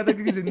 मुझे तो लगता था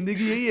कि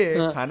जिंदगी यही है,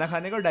 हाँ खाना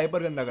खाने का,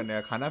 डायपर गंदा करने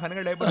का, खाना खाने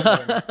का, डायपर गंदा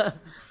करने का.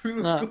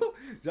 फिर हाँ उसको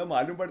जब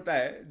मालूम पड़ता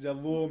है,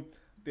 जब वो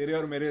तेरे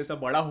और मेरे जैसा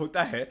बड़ा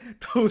होता है,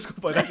 तो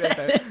उसको पता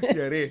चलता है कि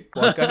अरे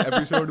पॉडकास्ट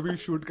एपिसोड भी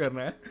शूट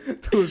करना है,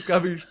 तो उसका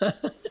भी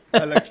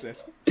अलग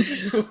स्ट्रेस.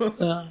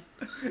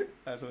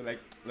 हाँ सो लाइक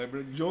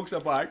जोक्स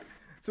अपार्ट,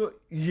 सो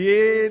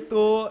ये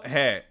तो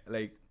है,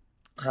 लाइक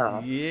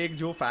हाँ ये एक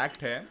जो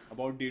फैक्ट है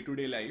about day to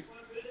day life.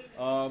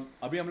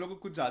 अभी हम लोग को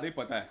कुछ ज्यादा ही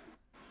पता है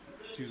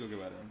चीजों के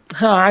बारे में.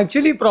 हाँ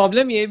एक्चुअली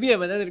प्रॉब्लम ये भी है,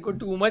 मतलब तेरे को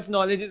too much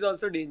knowledge is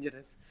also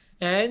dangerous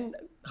and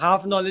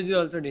half knowledge is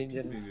also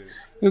dangerous.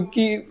 Dangerous.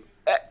 क्योंकि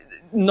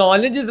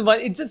knowledge is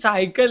it's a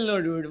cycle, no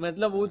dude.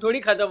 मतलब वो थोड़ी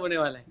खत्म होने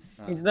वाला है.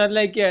 हाँ, इट्स नॉट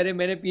लाइक कि अरे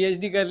मैंने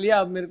PhD कर लिया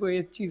अब मेरे को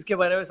इस चीज के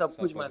बारे में सब सब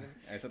कुछ पता मालूम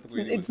है, ऐसा तो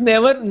कोई है. नहीं बोल इट्स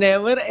सकता.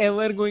 Never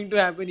ever going to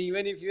happen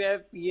even if you have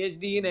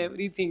PhD in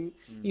everything,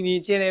 in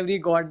each and every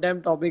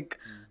goddamn topic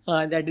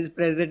that is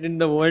present in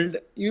the world.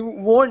 You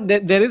won't,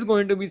 there is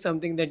going to be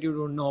something that you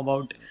don't know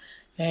about,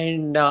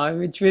 and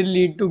which will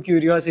lead to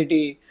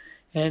curiosity,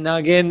 and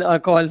again a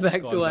call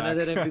back Call to back.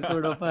 another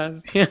episode of us.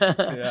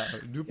 Yeah,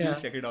 do please Yeah.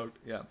 check it out.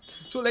 Yeah.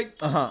 So like,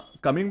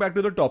 coming back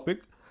to the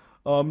topic,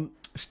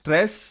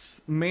 stress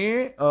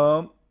में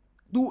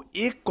तू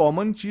एक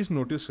common चीज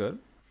notice कर,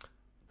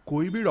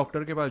 कोई भी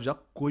doctor के पास जा,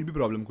 कोई भी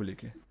प्रॉब्लम को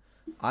लेके,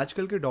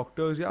 आजकल के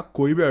डॉक्टर्स या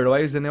कोई भी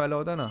एडवाइस देने वाला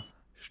होता है ना,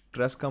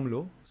 स्ट्रेस कम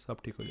लो सब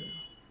ठीक हो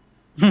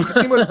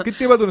जाएगा.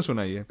 कितनी बार तूने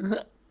सुना ये.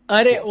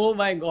 अरे oh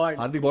my god,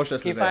 हार्दिक बहुत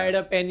स्ट्रेस if लेता I है had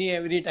यार. a penny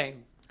every time.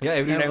 या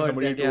every I've time heard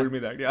somebody that, yeah. told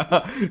me that. या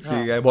हाँ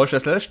ठीक है, बहुत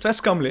स्ट्रेस लेता है, स्ट्रेस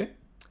कम ले.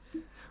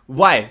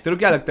 वाई, तेरे को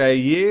क्या लगता है,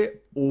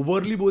 ये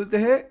ओवरली बोलते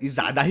हैं, ये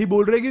ज्यादा ही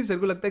बोल रहे हैं, कि तेरे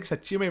को लगता है कि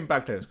सच्ची में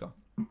इम्पैक्ट है इसका.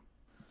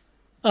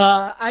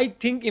 आई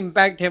थिंक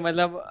इम्पैक्ट है,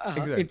 मतलब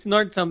exact, it's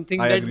not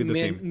something I that agree the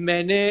same.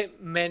 मैंने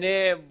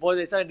मैंने बहुत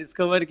ऐसा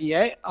डिस्कवर किया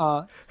है.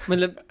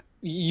 मतलब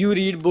you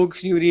read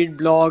books, you read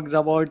blogs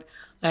about,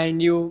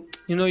 and you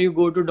know you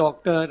go to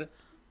doctor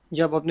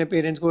जब अपने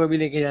पेरेंट्स को कभी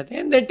लेके जाते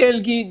हैं, दे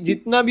टेल कि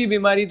जितना भी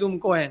बीमारी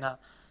तुमको है ना,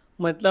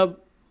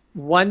 मतलब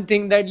one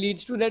thing that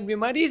leads to that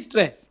बीमारी is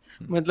stress.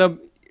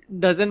 मतलब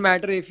doesn't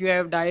matter if you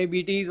have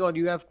diabetes or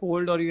you have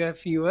cold or you have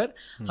fever,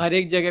 हर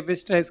एक जगह पे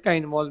stress का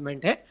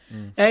involvement है.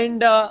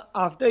 And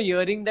after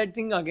hearing that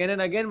thing again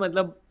and again,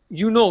 मतलब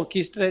you know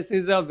कि stress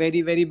is a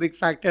very very big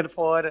factor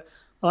for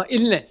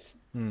illness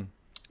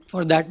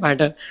for that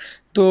matter.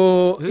 तो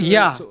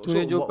yeah,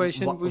 तूने जो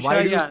question पूछा,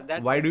 yeah,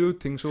 that's why it. do you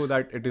think so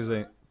that it is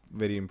a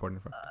very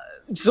important factor?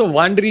 So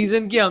one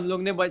reason कि हम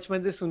लोग ने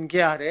बचपन से सुन के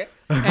आ रहे हैं,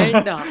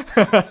 and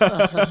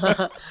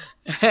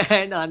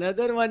and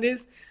another one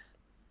is,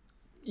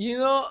 you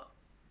know,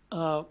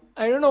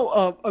 I don't know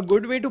a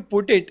good way to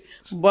put it,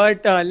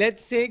 but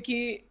let's say कि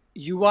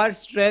you are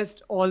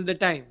stressed all the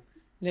time.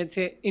 Let's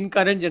say in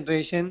current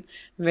generation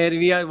where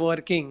we are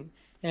working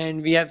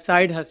and we have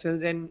side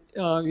hustles, and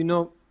you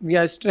know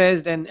we are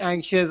stressed and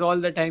anxious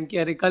all the time कि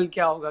अरे कल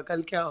क्या होगा,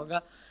 कल क्या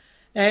होगा,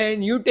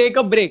 and you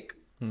take a break.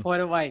 for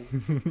a while.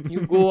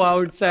 You go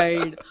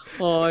outside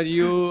or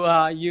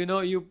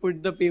you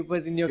put the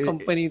papers in your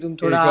company. तुम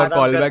थोड़ा एक और आराम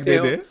कॉल बैक करते दे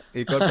हो. दे,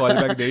 एक और कॉल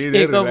बैक दे ही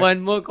दे. एक और one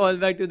more call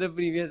back to the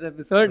previous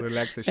episode.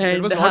 Relaxation.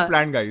 It was And not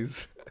planned, guys.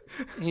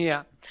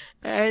 yeah,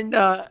 and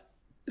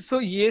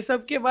so ये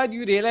सब के बाद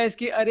you realize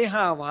कि अरे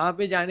हाँ, वहाँ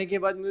पे जाने के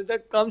बाद मुझे तो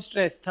कम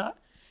स्ट्रेस था,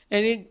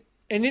 and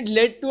it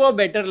led to a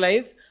better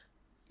life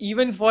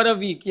even for a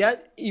week, yeah,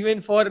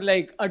 even for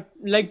like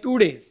 2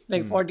 days,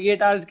 like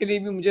 48 hours के लिए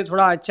भी मुझे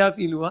थोड़ा अच्छा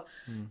फील हुआ.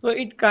 So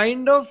it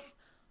kind of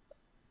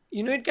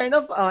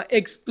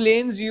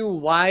explains you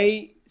why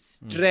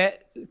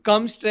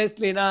come stress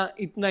लेना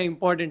इतना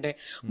इम्पोर्टेंट है.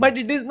 But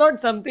it is not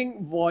something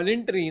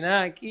voluntary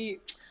ना, कि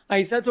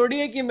ऐसा थोड़ी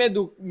है कि मैं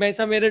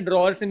ऐसा मेरे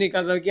ड्रॉअर से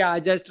निकल रहा हूँ कि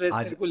आजा स्ट्रेस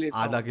आज मेरे को लेता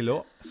आधा हूँ.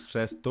 किलो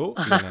स्ट्रेस तो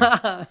लेना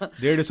है.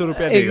 150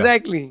 रुपया देगा.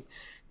 एग्जैक्टली.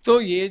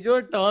 तो ये जो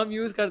टर्म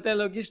यूज करते हैं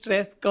लोग कि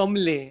स्ट्रेस कम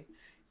ले,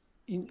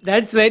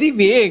 that's very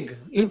vague.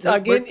 It's But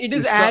again, it is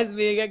इसका as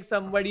vague as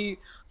somebody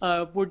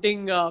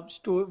putting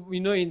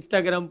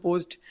Instagram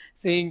post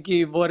saying कि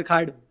work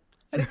hard.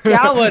 अरे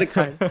क्या work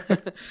hard?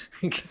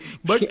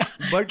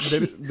 but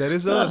there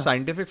is a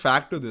scientific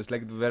fact to this,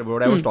 like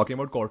what I was talking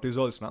about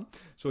cortisols ना.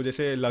 So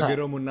जैसे लगे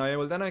रहो मुन्ना, ये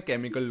बोलता है ना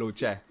केमिकल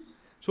लोचा है.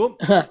 So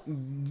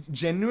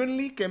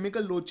genuinely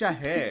केमिकल लोचा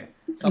है.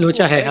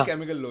 लोचा है, हाँ.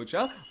 केमिकल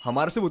लोचा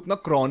हमारे सिर्फ उतना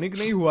क्रॉनिक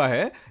नहीं हुआ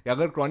है.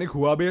 अगर क्रॉनिक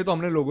हुआ भी है तो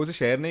हमने लोगों से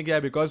शेयर नहीं किया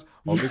है, because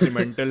obviously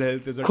mental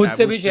health is a खुद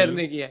से भी शेयर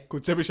नहीं किया है.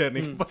 खुद से भी शेयर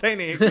नहीं, पता ही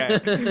नहीं है क्या है.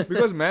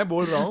 बिकॉज मैं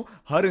बोल रहा हूँ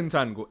हर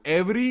इंसान को,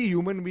 एवरी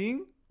ह्यूमन बीइंग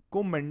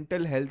को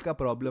मेंटल हेल्थ का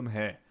प्रॉब्लम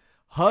है,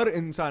 हर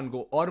इंसान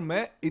को. और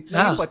मैं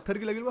इतना ही पत्थर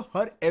की लगी,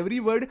 हर every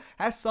word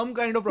has some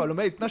kind of problem.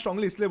 मैं इतना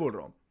स्ट्रांगली इसलिए बोल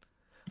रहा हूँ.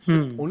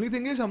 ओनली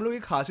थिंग इज हम लोग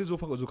एक खांसी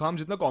जुकाम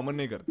जितना कॉमन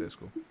नहीं करते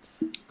इसको.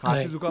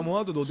 खांसी जुकाम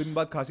हुआ तो 2 दिन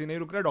बाद खांसी नहीं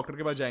रुक रहा, डॉक्टर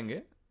के पास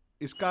जाएंगे.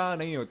 इसका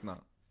नहीं है उतना.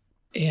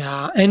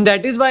 Yeah, and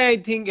that is why I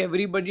think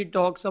everybody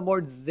talks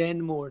about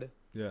Zen mode.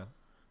 Yeah.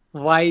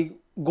 Why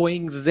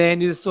going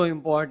Zen is so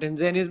important.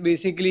 Zen is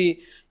basically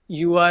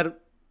you are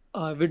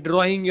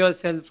withdrawing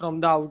yourself from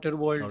the outer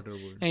world,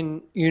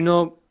 and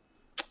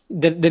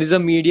there is a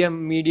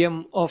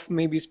medium of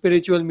maybe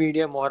spiritual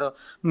medium or a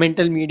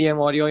mental medium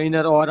or your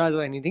inner auras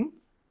or anything.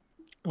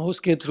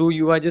 उसके through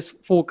you are just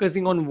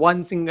focusing on one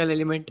single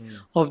element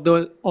of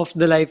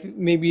the life.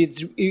 Maybe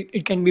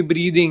it can be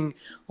breathing,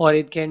 or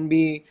it can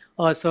be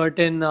a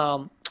certain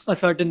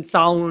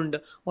sound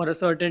or a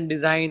certain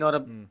design or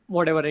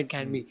whatever it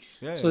can be.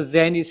 So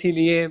Zen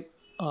इसीलिए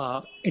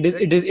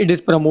it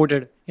is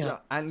promoted. Yeah,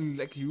 and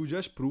like you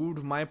just proved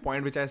my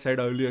point which I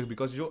said earlier,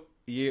 because जो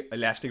ये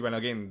elastic band,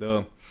 again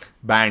the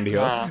band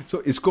here,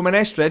 so इसको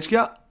मैंने stretch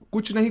किया,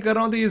 कुछ नहीं कर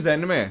रहा हूँ तो ये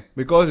Zen में,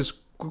 because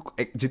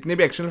जितने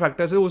भी एक्सटर्नल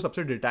फैक्टर्स है वो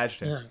सबसे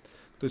डिटैच्ड है.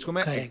 तो इसको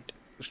मैं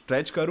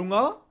स्ट्रेच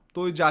करूंगा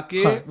तो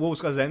जाके वो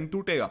उसका ज़ेन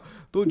टूटेगा.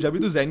 तो जब भी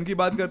तू ज़ेन की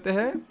बात करते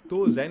हैं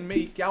तो ज़ेन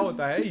में क्या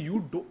होता है,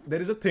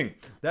 there is a thing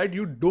that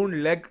you don't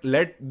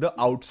let the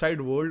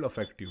outside world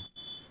affect you.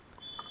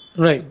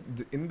 Right.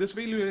 In this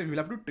way you will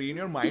have to train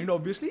your mind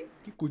obviously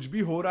कि कुछ भी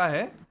हो रहा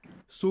है,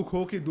 सुख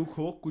हो कि दुख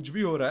हो, कुछ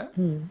भी हो रहा है,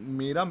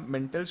 मेरा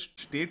मेंटल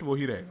स्टेट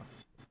वही रहेगा.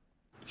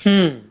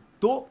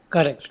 तो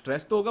करेक्ट,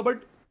 स्ट्रेस तो होगा बट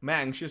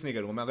मैं एंग्शियस नहीं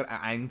करूंगा. मैं अगर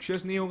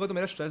एंग्शियस नहीं होगा तो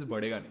मेरा स्ट्रेस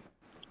बढ़ेगा नहीं.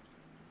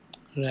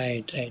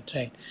 Right.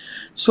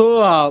 So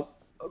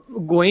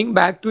going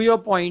back to your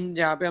point,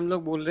 जहाँ पे हम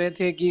लोग बोल रहे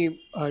थे कि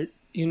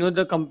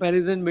the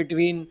comparison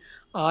between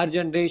our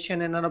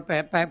generation and our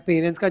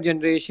parents का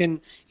generation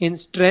in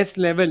stress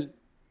level.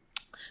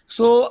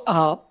 So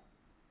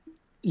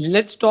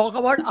let's talk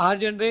about our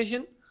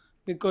generation,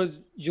 because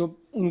जो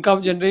उनका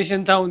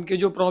जनरेशन था, उनके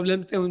जो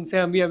प्रॉब्लम्स थे, उनसे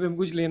अभी हम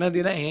कुछ लेना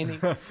देना है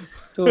नहीं.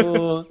 तो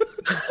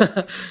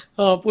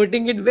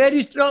putting it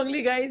very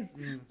strongly guys,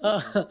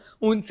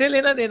 उनसे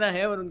लेना देना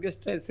है और उनके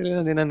स्ट्रेस से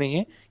लेना देना नहीं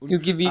है,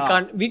 क्योंकि वी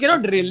कैन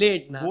नॉट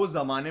रिलेट ना. वो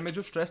जमाने में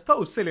जो स्ट्रेस था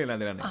उससे लेना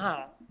देना नहीं.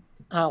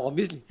 हाँ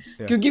ऑब्वियसली,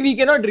 क्योंकि वी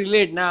कैन नॉट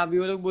रिलेट ना. अभी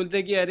वो लोग बोलते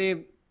हैं कि अरे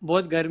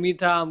बहुत गर्मी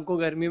था, हमको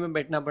गर्मी में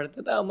बैठना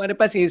पड़ता था, हमारे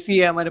पास एसी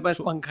है, हमारे पास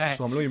पंखा है.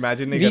 हम लोग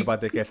इमेजिन नहीं कर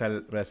पाते कैसा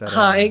वैसा.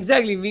 हाँ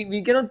exactly,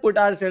 we can not put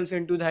ourselves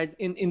into that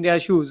in their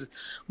shoes.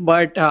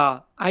 But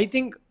I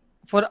think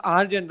for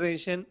our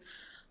generation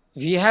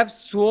we have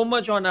so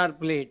much on our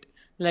plate,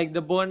 like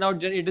the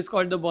burnout it is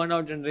called the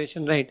burnout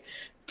generation, right?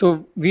 So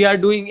we are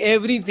doing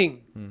everything,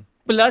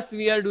 plus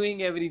we are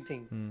doing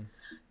everything.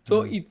 So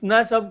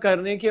इतना सब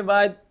करने के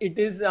बाद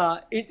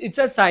it's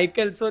a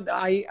cycle. So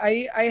I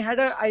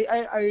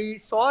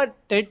saw a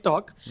TED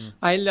talk.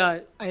 I'll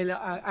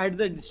add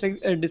the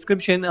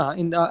description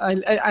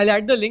I'll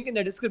add the link in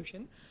the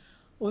description.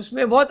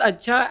 उसमें बहुत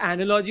अच्छा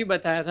analogy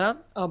बताया था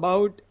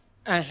about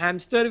a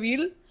hamster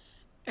wheel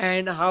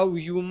and how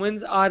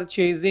humans are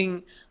chasing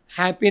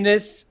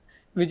happiness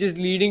which is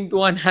leading to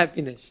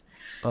unhappiness.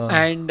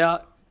 And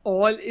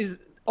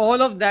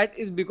all of that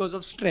is because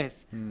of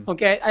stress.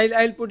 Okay,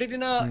 I'll put it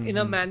in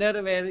a manner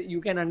where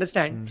you can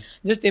understand.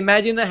 Just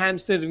imagine a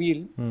hamster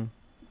wheel.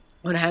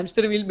 और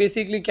hamster wheel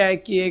basically क्या है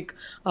कि एक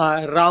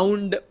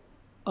round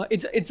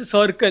it's a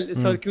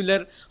circular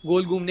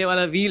गोल घूमने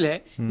वाला wheel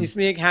है,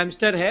 जिसमें एक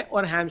hamster है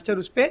और hamster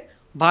उस पे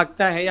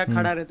भागता है या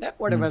खड़ा रहता है,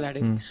 व्हाटएवर दैट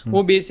इज,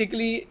 वो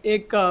बेसिकली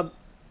एक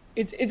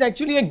it's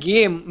actually a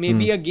game,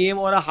 maybe a game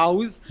or a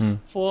house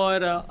for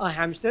a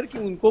hamster, कि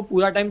उनको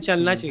पूरा टाइम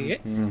चलना चाहिए,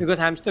 because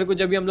hamster को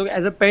जब भी हम लोग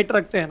as a pet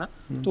रखते हैं ना,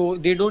 तो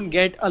they don't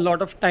get a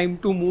lot of time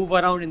to move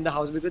around in the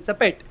house because it's a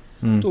pet.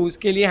 तो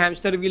उसके लिए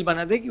hamster wheel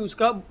बना दे कि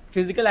उसका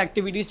physical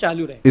activities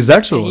चालू रहे. Is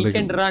that so? And he Like,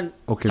 can run.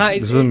 okay, हाँ,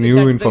 this is a new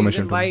that's the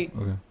information reason to why.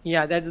 me. Okay.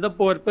 Yeah, that's the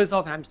purpose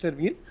of hamster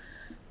wheel.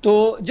 तो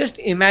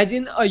just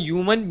imagine a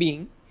human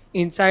being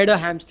inside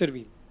a hamster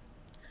wheel.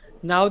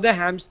 Now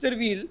the hamster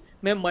wheel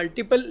में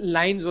multiple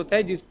lines होता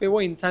है जिसपे वो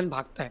इंसान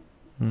भागता है,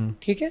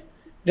 ठीक है,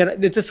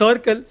 इट्स अ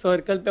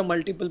सर्कल पे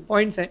मल्टीपल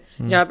पॉइंट्स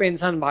हैं जहाँ पे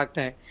इंसान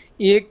भागता है.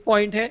 एक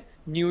पॉइंट है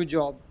न्यू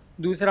जॉब,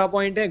 दूसरा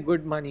पॉइंट है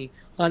गुड मनी,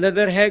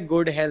 अनदर है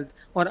गुड हेल्थ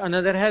और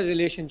अनदर है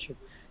रिलेशनशिप.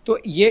 तो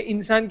ये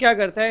इंसान क्या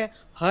करता है,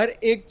 हर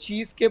एक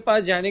चीज के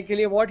पास जाने के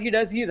लिए what he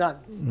does, he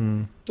runs.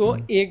 तो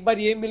एक बार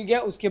ये मिल गया,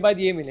 उसके बाद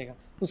ये मिलेगा,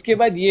 उसके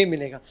बाद ये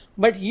मिलेगा,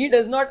 but he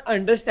does not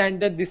understand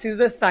that this is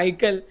the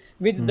cycle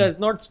which does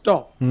not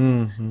stop.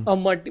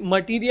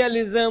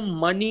 Materialism,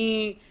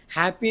 money,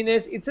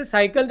 happiness, it's a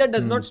cycle that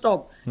does not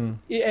stop.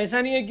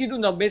 ऐसा नहीं है कि तू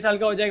 90 साल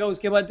का हो जाएगा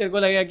उसके बाद तेरे को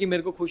लगेगा कि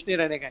मेरे को खुश नहीं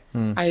रहने का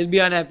है, आई विल बी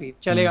अनहैप्पी,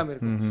 चलेगा मेरे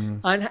को.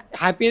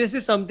 हैप्पीनेस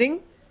इज समथिंग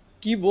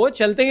कि वो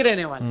चलते ही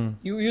रहने वाला.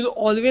 You will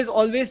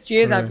always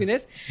chase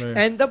happiness.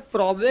 And the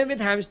problem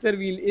with hamster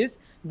wheel is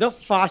the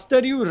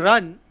faster you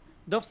run,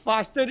 the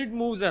faster it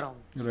moves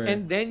around,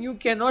 and then you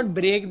cannot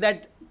break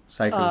that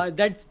cycle,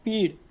 that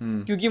speed,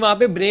 क्योंकि वहां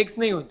पे brakes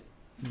नहीं होते.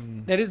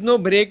 There is no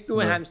brake to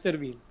a hamster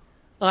wheel.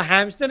 A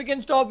hamster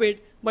can stop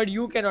it, but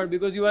you cannot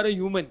because you are a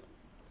human.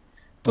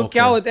 तो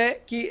क्या होता है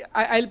कि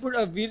I'll put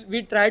a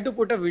we try to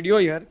put a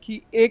video here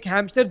कि एक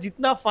hamster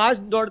जितना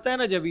fast दौड़ता है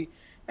ना जब भी,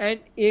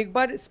 and एक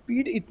बार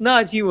speed इतना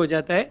अचीव हो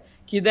जाता है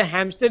कि the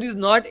hamster is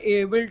not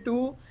able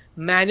to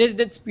manage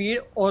that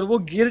speed और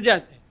वो गिर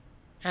जाता है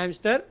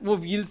हैमस्टर वो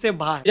व्हील से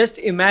बाहर. जस्ट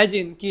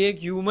इमेजिन कि एक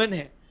ह्यूमन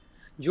है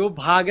जो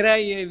भाग रहा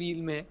है ये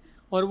व्हील में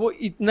और वो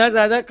इतना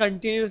ज्यादा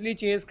कंटिन्यूसली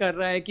चेज कर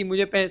रहा है कि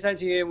मुझे पैसा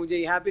चाहिए, मुझे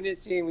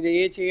हैप्पीनेस चाहिए, मुझे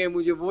ये चाहिए,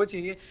 मुझे वो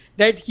चाहिए,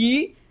 that he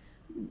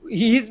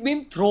is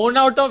been thrown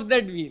out of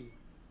that wheel.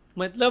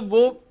 मतलब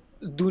वो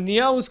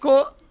दुनिया उसको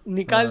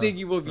निकाल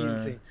देगी वो व्हील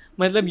से.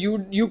 मतलब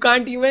you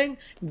can't even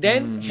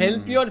then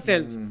help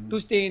yourself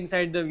to stay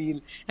inside the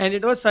wheel.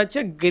 And it was such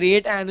a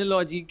great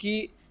analogy कि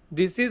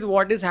this is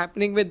what is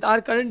happening with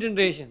our current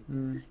generation.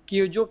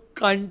 कि जो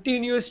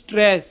continuous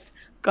stress,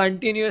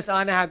 continuous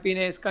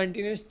unhappiness,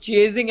 continuous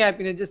chasing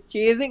happiness, just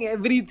chasing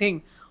everything,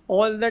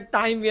 all the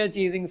time we are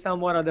chasing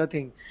some or other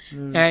thing.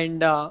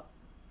 And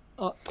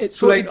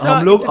so like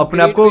हम लोग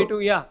अपने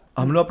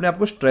आप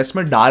को stress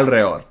में डाल रहे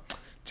हैं, और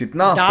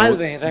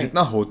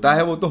जितना होता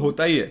है वो तो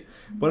होता ही है,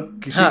 पर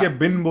किसी के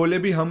बिन बोले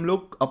भी हम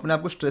लोग अपने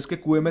आप को स्ट्रेस के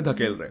कुएं में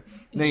धकेल रहे हैं.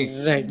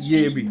 नहीं, right.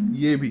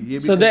 ये भी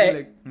so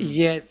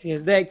yes,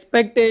 the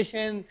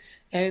expectation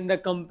and the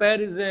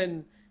comparison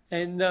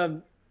and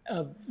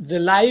the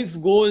life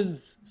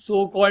goals,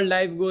 so called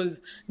life goals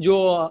जो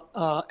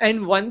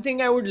and one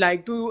thing I would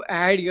like to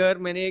add here,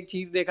 मैंने एक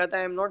चीज देखा था,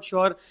 I am not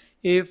sure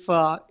if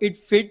it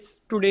fits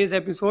today's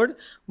episode,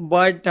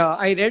 but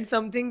I read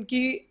something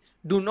कि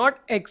do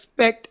not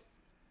expect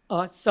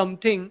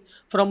something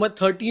from a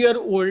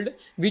 30-year-old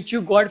which you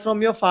got from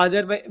your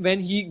father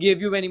when he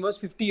gave you when he was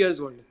 50 years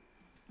old.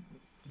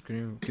 Can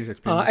you please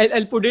explain this?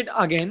 I'll put it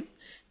again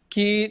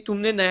कि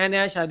तुमने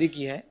नया शादी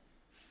किया है,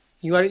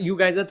 you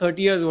guys are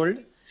 30 years old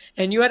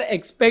and you are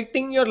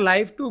expecting your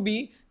life to be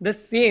the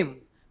same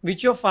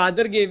which your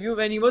father gave you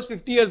when he was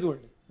 50 years old.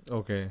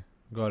 Okay,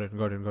 got it.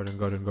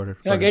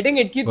 You are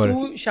getting it कि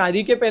तू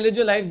शादी के पहले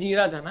जो life जी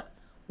रहा था ना,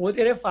 वो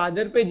तेरे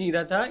फादर पे जी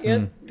रहा था या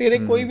तेरे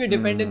कोई भी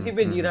डिपेंडेंसी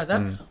पे जी रहा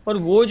था, और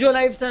वो जो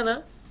लाइफ था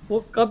ना वो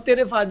कब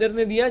तेरे फादर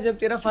ने दिया, जब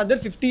तेरा फादर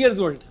 50 इयर्स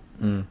ओल्ड था.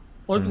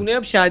 और तूने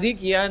अब शादी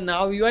किया,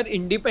 now you are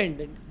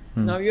independent,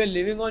 now you are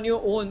living on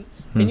your own,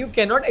 and you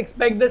can not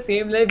expect the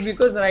same life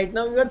because right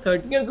now you are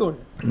 30 years old.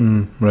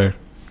 Right.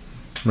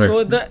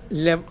 So the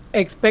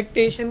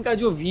expectation का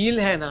जो wheel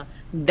है ना,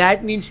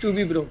 that needs to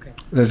be broken.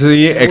 जैसे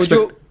ये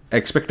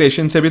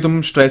expectation से भी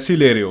तुम stress ही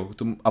ले रहे हो,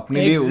 तुम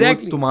अपने लिए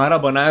वो तुम्हारा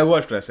बनाया हुआ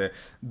स्ट्रेस है,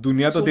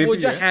 दुनिया तो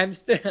देती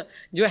है.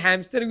 जो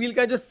हैमस्टर व्हील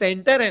का जो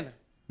सेंटर है ना,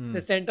 the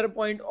centre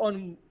point on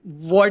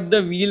what the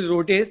wheel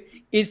rotates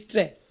is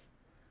stress.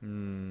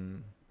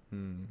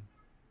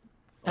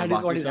 That is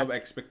what is सब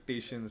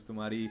एक्सपेक्टेशंस,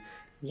 तुम्हारी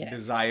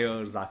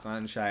डिजायर्स,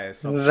 आकांक्षाएं,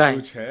 सब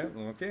कुछ है.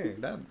 Okay,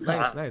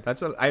 nice.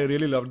 That's I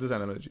really loved this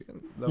analogy,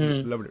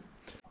 loved it.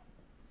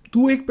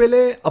 तू एक पहले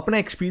अपना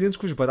एक्सपीरियंस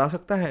कुछ बता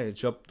सकता है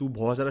जब तू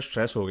बहुत ज़्यादा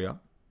स्ट्रेस हो गया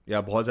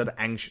या बहुत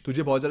ज़्यादा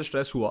तुझे बहुत ज़्यादा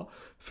स्ट्रेस हुआ,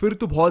 फिर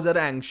तू बहुत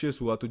ज़्यादा एंग्शियस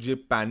हुआ, तुझे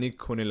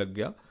पैनिक होने लग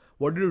गया,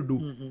 what did you do?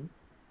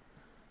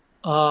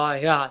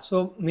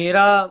 So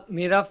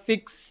मेरा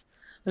fix,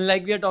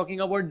 like we are talking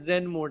about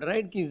zen mode,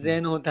 right, कि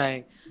ज़ेन होता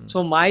है.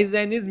 So my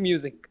zen is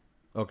music.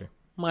 Okay,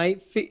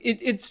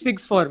 it's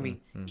fixed for me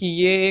कि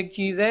ये एक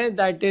चीज है,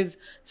 that is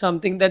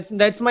something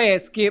that's my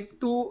escape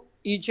to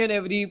each and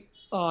every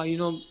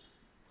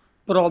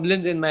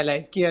problems in my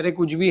life कि अरे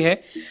कुछ भी है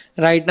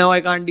right now I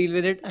can't deal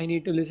with it, I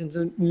need to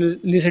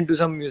listen to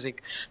some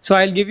music. So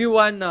I'll give you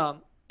one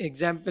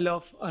example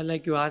of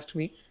like you asked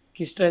me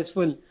कि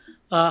stressful.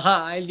 हाँ,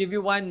 I'll give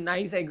you one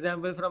nice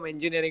example from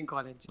engineering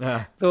college. हाँ.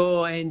 तो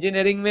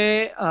engineering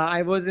में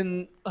I was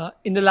in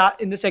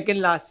the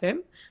second last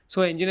sem.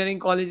 So engineering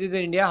colleges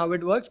in India, how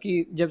it works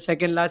कि जब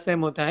second last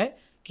sem होता है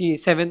कि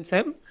seventh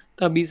sem,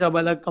 तभी सब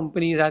अलग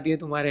कंपनीज आती है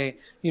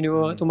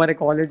तुम्हारे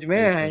कॉलेज में,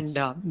 Placements.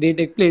 And they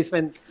take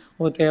placements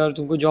होते हैं और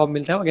तुमको जॉब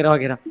मिलता है वगैरह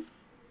वगैरह.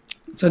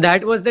 सो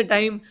दैट वाज द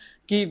टाइम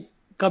कि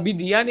कभी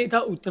दिया नहीं था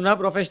उतना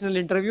प्रोफेशनल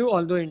इंटरव्यू,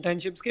 ऑल्दो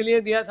इंटर्नशिप्स के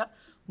लिए दिया था,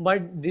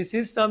 but this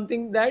is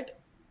something that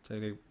So,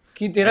 like,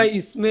 कि तेरा and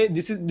इसमें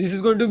this is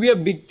going to be a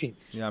big thing.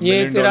 yeah, ये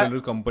million तेरा,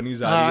 dollar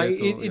companies आ रही हाँ,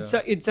 है तो it's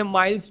yeah. It's a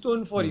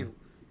milestone for Hmm. You.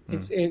 Hmm.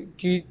 It's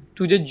कि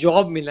तुझे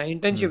जॉब मिला, Hmm.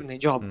 इंटर्नशिप नहीं,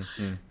 job.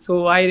 Hmm. Hmm.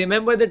 So I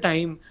remember the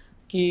time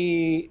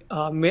कि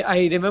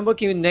आई रिमेम्बर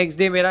कि नेक्स्ट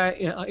डे मेरा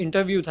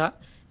इंटरव्यू था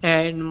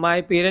and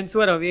my parents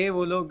were away.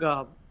 वो लोग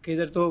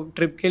किधर तो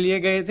ट्रिप के लिए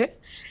गए थे.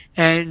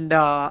 And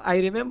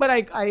I remember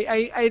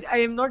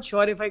I am not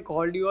sure if I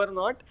called you और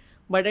not,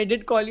 but I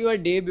did call you a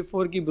day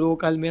before कि ब्रो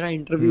कल मेरा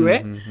इंटरव्यू Hmm.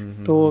 है, Hmm.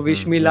 Hmm. तो Hmm. Wish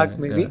Hmm. Me Yeah. Luck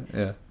maybe. Yeah.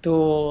 Yeah.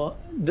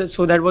 तो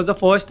so that was the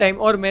first time,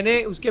 और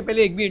मैंने उसके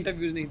पहले एक भी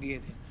इंटरव्यूज नहीं दिए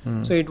थे.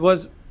 Hmm. So it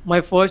was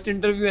my first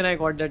interview and I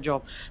got that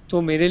job.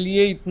 तो मेरे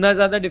लिए इतना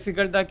ज़्यादा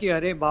डिफिकल्ट था कि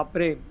अरे बाप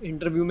रे,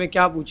 इंटरव्यू में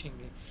क्या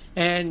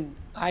पूछेंगे. And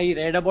I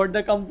read about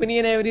the company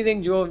and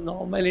everything, जो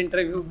नॉर्मल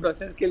इंटरव्यू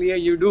प्रोसेस के लिए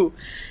यू डू.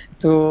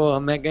 तो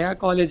मैं गया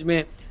कॉलेज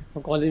में.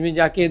 कॉलेज में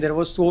जाके there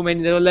was so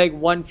many, there were like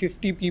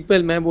 150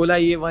 people. मैं बोला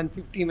ये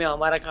 150 में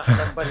हमारा कहाँ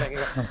नंबर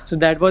लगेगा. So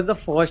that was the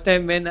first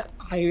time when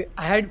I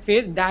had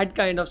face that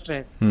kind of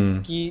stress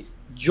Hmm. कि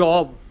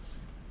जॉब,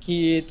 कि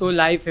ये तो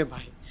लाइफ है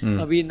भाई.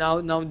 Hmm. अभी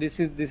now this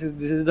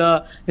is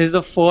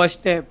the first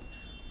step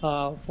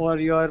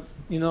for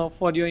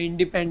your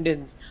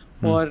independence,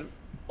 for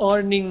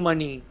earning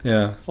money,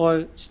 Yeah. for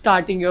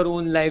starting your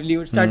own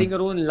livelihood, starting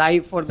your own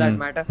life for that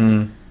Hmm. matter.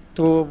 Hmm.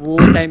 तो वो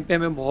time पे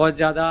मैं बहुत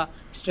ज़्यादा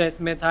स्ट्रेस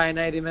में था and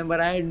I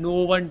remember I had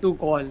no one to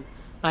call.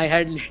 I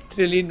had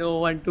literally no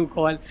one to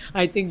call.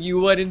 I think you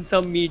were in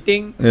some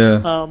meeting.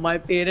 Yeah. My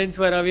parents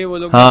were away, वो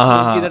लोग हाँ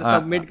फॉर्म हाँ किधर हाँ.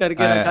 सबमिट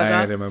करके रखा I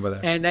था. remember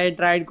that. And I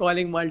tried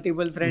calling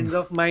multiple friends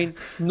of mine.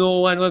 No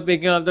one was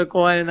picking up the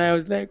call and I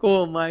was like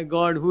oh my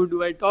God, who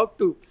do I talk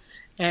to.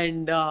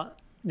 And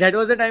that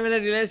was the time when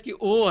I realize कि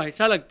oh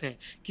ऐसा लगता है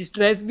कि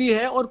stress भी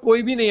है और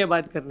कोई भी नहीं है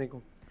बात करने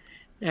को.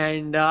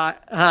 एंड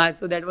हाँ,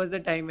 so that was the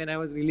time when I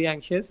was really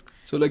anxious.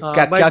 So like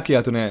क्या बट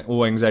किया तूने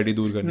वो एंजाइटी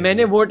दूर करने के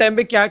मैंने लिए? वो टाइम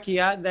पे क्या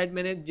किया, दैट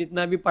मैंने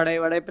जितना भी पढ़ाई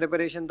वढ़ाई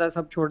प्रिपरेशन था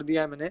सब छोड़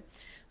दिया मैंने.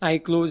 I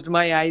closed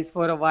my eyes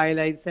for a while.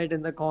 I set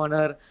in the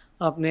corner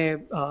अपने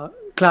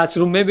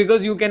क्लासरूम में,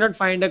 because you can not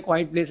find a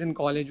quiet place in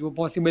college. वो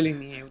पॉसिबल ही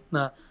नहीं है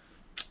उतना.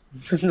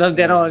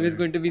 There are always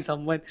going to be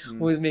someone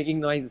who is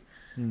making noise.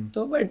 Hmm.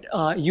 तो but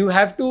you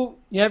have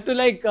to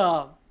like,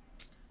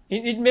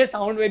 it may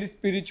sound very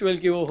spiritual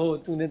कि वो हो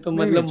तूने तो नहीं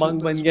मतलब नहीं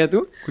मंक बन गया तू.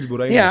 कुछ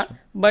बुरा ही नहीं है या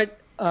उसमें. बट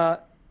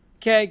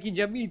क्या है कि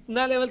जब भी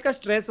इतना लेवल का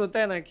स्ट्रेस होता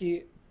है ना कि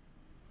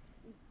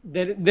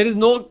there is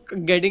no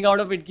getting out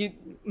of it, कि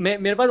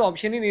मेरे पास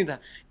ऑप्शन ही नहीं था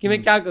कि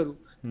मैं क्या करूं.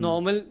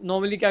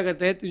 नॉर्मली क्या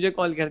करते हैं, तुझे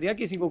कॉल कर दिया,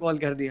 किसी को कॉल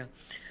कर दिया,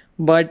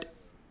 but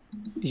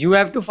you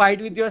have to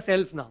fight with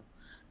yourself now.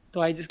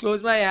 So I just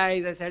closed my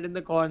eyes, I sat in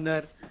the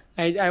corner,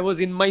 I was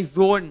in my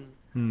zone.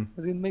 Hmm.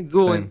 Was in my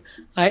zone.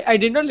 Same. I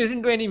did not listen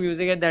to any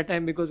music at that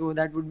time because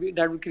that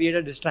would create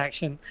a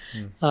distraction.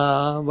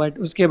 But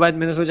उसके बाद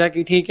मैंने सोचा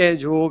कि ठीक है,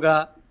 जो होगा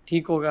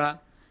ठीक होगा.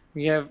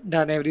 We have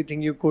done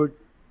everything you could.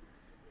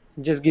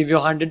 Just give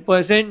your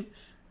 100%.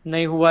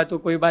 नहीं हुआ तो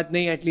कोई बात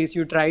नहीं, at least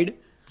you tried.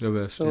 The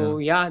best. So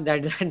yeah,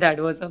 that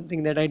was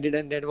something that I did,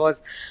 and that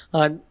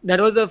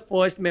was the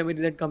first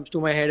memory that comes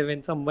to my head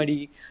when somebody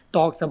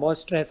talks about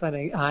stress and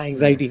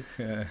anxiety.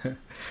 Yeah.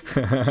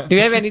 Do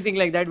you have anything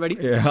like that, buddy?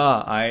 Yeah,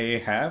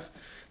 I have.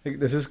 Like,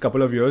 this is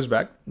couple of years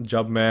back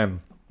जब मैं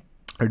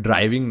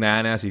driving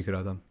नया नया सीख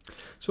रहा था.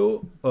 So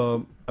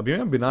अभी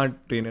मैं बिना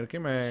ट्रेनर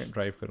के मैं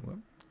ड्राइव करूँगा.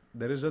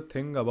 There is a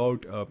thing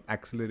about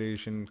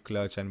acceleration,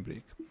 clutch and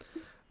brake.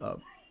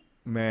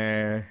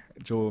 मैं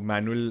जो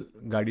मैनुअल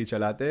गाड़ी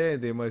चलाते हैं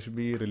they must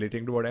be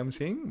relating to what I am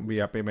saying.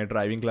 यहाँ पे मैं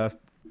ड्राइविंग क्लास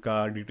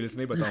का डिटेल्स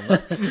नहीं बताऊंगा.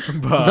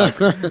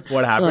 But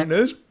what happened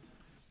is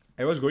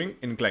I was going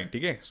incline,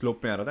 ठीक है,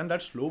 स्लोप में आ रहा था. एंड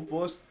दैट स्लोप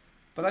वाज,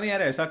 पता नहीं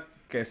यार ऐसा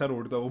कैसा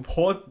रोड था वो,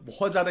 बहुत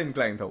बहुत ज़्यादा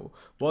इंक्लाइन था वो.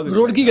 बहुत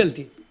रोड की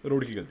गलती.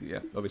 रोड की गलती है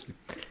obviously.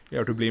 You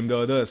have to blame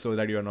the others so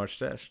that you are not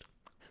stressed.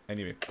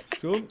 Anyway,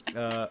 so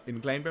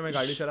incline पे मैं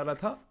गाड़ी चला रहा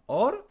था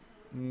और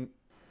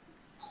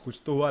कुछ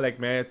तो हुआ. लाइक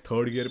मैं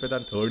थर्ड गियर पे था.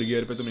 थर्ड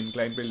गियर पे तुम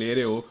इंक्लाइन पे ले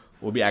रहे हो,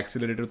 वो भी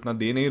एक्सीलरेटर उतना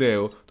दे नहीं रहे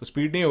हो तो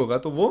स्पीड नहीं होगा,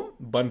 तो वो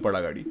बंद पड़ा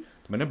गाड़ी.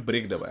 तो मैंने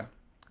ब्रेक दबाया,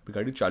 फिर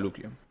गाड़ी चालू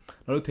किया.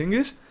 नाउ द थिंग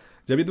इज,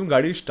 जब भी तुम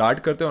गाड़ी स्टार्ट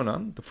करते हो ना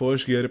तो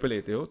फर्स्ट गियर पे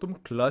लेते हो, तुम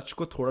क्लच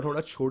को थोड़ा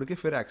थोड़ा छोड़ के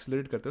फिर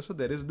एक्सीलरेट करते हो. सो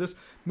देयर इज दिस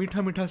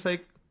मीठा मीठा सा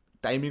एक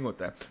टाइमिंग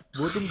होता है,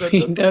 वो तुम करते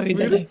हो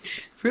तो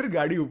फिर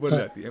गाड़ी ऊपर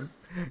जाती है.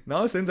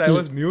 Now since I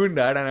was new in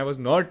that and I was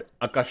not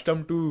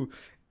accustomed to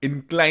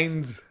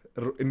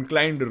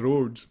inclined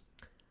roads,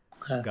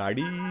 हाँ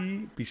गाड़ी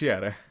पीछे आ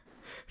रहा है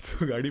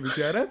तो गाड़ी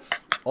पीछे आ रहा है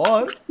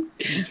और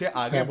पीछे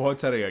आगे हाँ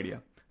बहुत सारे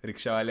गाड़ियाँ,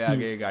 रिक्शा वाले आ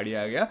गए, गाड़ी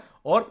आ गया,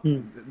 और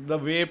हम्म, the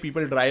way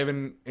people drive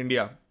in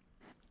India,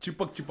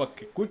 चिपक चिपक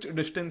के, कुछ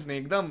डिस्टेंस नहीं,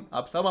 एकदम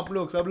आप सब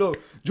लोग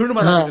झुंड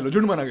बना के हाँ चलो,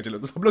 झुंड बना के चलो,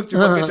 तो सब लोग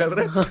चिपक के हाँ चल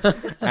रहे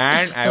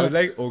हैं। And I was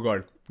like oh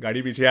God,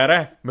 गाड़ी पीछे आ रहा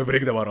है, मैं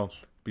ब्रेक दबा रहा हूँ,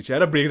 पीछे आ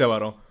रहा है, ब्रेक दबा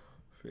रहा हूँ,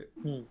 फिर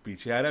हम्म,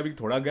 पीछे आ रहा है, अभी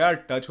थोड़ा गया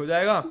टच हो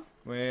जाएगा,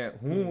 मैं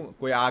हूँ, हम्म,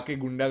 कोई आके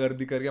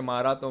गुंडागर्दी करके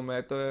मारा तो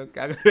मैं तो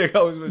क्या करेगा,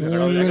 उसमें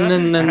झगड़ा हो न, जाएगा।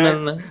 न, न, न,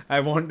 एंड न,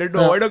 आई वांटेड टू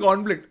हाँ अवॉइड अ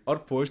कॉन्फ्लिक्ट,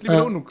 और फर्स्टली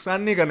मेरे को हाँ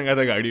नुकसान नहीं करने का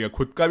था गाड़ी का,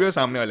 खुद का भी और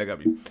सामने वाले का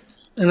भी।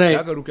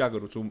 राइट क्या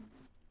करूँ, सो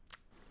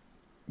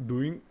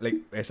डूइंग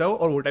लाइक ऐसा हो,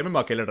 और वो टाइम में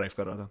मैं अकेला ड्राइव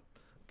कर रहा था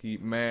कि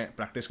मैं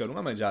प्रैक्टिस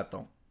करूंगा, मैं जाता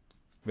हूँ,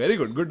 very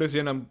good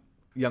decision, I am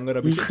younger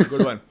Abhishek,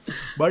 good one,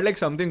 but like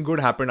something good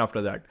happened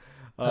after that.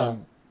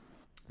 हाँ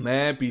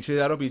मैं पीछे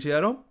जा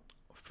रहा हूँ,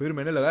 फिर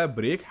मैंने लगाया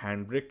ब्रेक,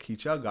 हैंड ब्रेक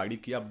खींचा, गाड़ी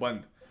किया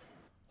बंद,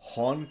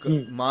 हॉर्न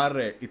हम्म, मार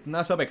रहे,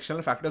 इतना सब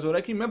एक्सटर्नल फैक्टर्स हो रहा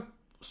है कि मैं,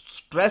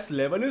 stress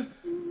level is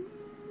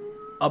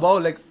about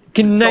like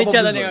कि नहीं टॉप ऑफ दिस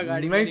चलाने का, वर्ल्ड,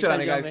 गाड़ी में नहीं निकल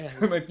चलाने का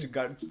जाओ मैं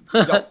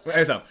मैं जाओ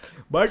ऐसा,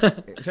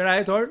 but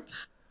I thought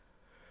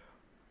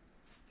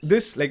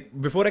this, like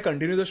before I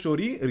continue the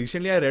story,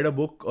 recently I read a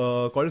book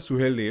called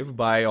Suhail Dev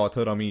by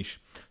author Amish.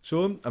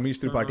 So Amish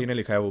Tripathi ने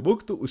लिखा है वो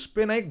बुक, तो उस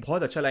पे ना एक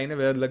बहुत अच्छा लाइन है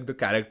where like the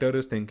character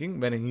is thinking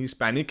when he is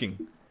panicking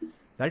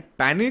that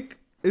panic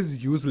is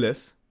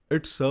useless,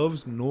 it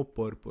serves no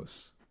purpose,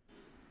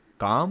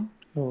 calm,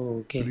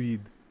 okay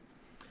breathe,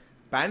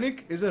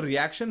 panic is a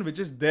reaction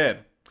which is there,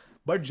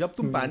 but जब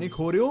तुम पैनिक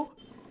हो रहे हो,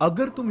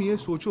 अगर तुम ये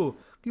सोचो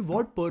कि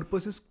what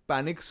purpose is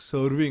panic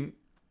serving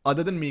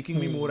other than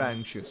making me more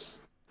anxious,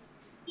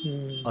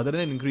 other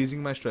than increasing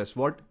my stress,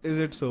 what is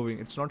it serving?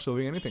 It's not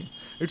serving anything.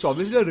 It's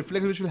obviously a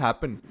reflex which will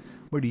happen,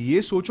 but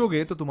ये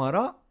सोचोगे तो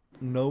तुम्हारा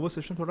nervous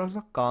system थोड़ा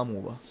सा काम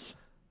होगा,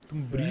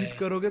 तुम breathe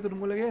करोगे तो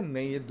तुमको लगेगा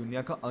नहीं ये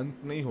दुनिया का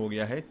अंत नहीं हो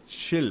गया है,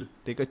 chill,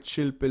 take a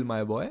chill pill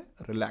my boy,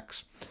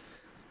 relax.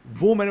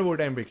 वो मैंने वो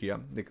टाइम पे किया,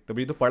 देख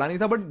तभी तो पढ़ा नहीं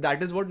था, but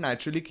that is what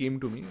naturally came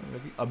to me,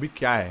 अभी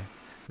क्या है,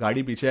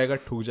 गाड़ी पीछे आएगा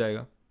ठुक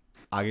जाएगा,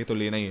 आगे तो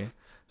लेना ही है,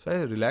 सो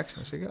आई रिलैक्स,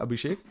 ऐसे कि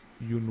Abhishek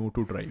you know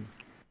to drive,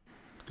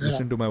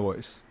 listen to my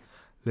voice,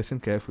 listen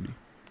carefully,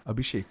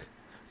 Abhishek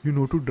you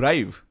know to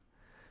drive,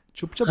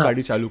 चुपचाप हाँ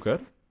गाड़ी चालू कर, हाँ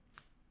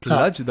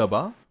क्लच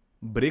दबा,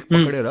 ब्रेक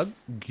पकड़े रख,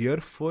 गियर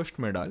फर्स्ट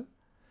में डाल,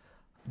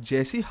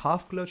 जैसे ही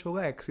हाफ क्लच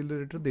होगा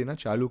एक्सीलरेटर देना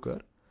चालू कर,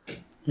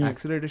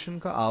 एक्सीलरेशन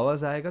का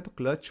आवाज आएगा तो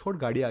क्लच छोड़,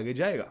 गाड़ी आगे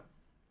जाएगा,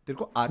 तेरे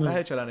को आता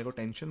है चलाने को,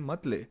 टेंशन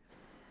मत ले।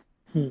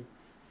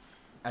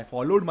 I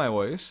followed my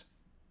voice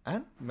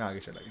and मैं आगे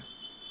चला गया।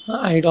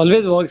 it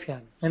always works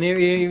यार, and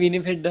even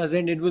if it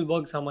doesn't, it will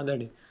work some other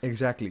day.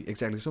 Exactly.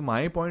 So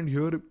my point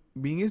here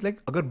being is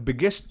like, अगर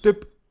biggest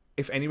tip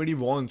if anybody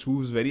wants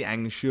who's very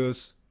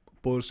anxious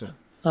person,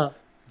 हाँ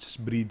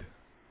just breathe.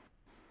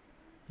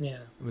 yeah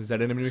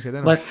ज़्यादा नहीं कहते हैं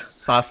ना, बस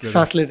सांस ले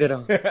सांस लेते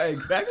रहो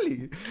exactly.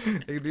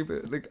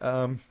 like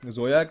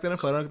जोया अख्तर और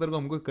फरहान अख्तर को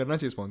हमको करना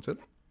चाहिए sponsor,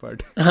 but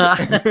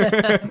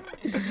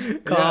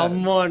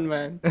come on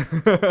man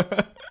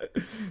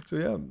so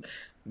yeah,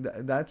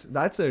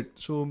 that's it.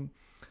 So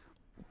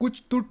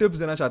कुछ तू टिप्स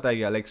देना चाहता है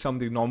क्या, लाइक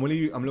समथिंग,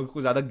 नॉर्मली हम लोग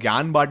को ज्यादा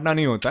ज्ञान बांटना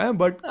नहीं होता है,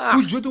 बट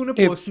कुछ जो तूने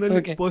tips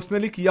okay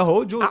पर्सनली किया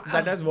हो जो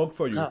that has work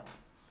for you. हाँ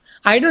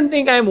I don't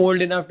think I'm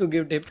old enough to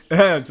give tips.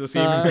 So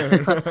same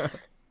here.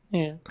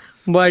 Yeah.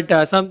 But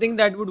something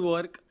that would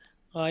work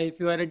if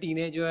you are a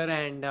teenager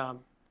and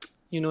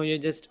you're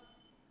just,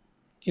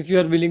 if you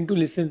are willing to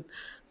listen,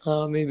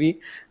 maybe.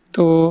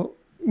 So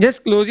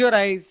just close your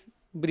eyes,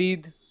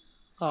 breathe,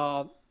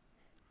 uh,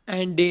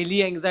 and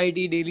daily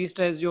anxiety, daily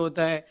stress जो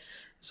होता है.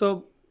 So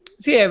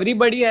see,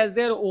 everybody has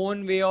their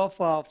own way of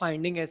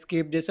finding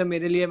escape. जैसे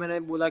मेरे लिए मैंने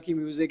बोला कि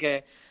music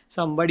है,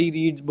 somebody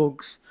reads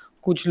books,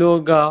 कुछ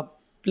लोग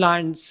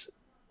प्लांट्स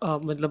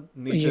मतलब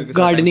नेचर के साथ टाइम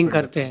गार्डनिंग स्पेंड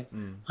करते करते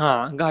हैं, हैं।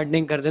 हाँ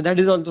गार्डनिंग करते हैं, that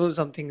is also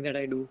something that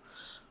I do.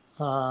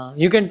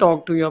 You can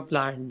talk to your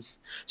plants,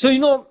 so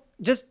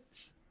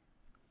just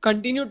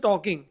continue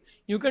talking.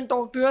 You can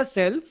talk to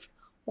yourself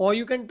or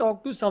you can talk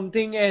to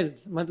something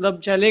else. मतलब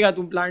चलेगा,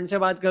 तुम प्लांट से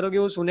बात करोगे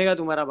वो सुनेगा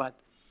तुम्हारा बात,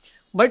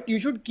 but you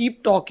should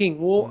keep talking.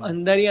 वो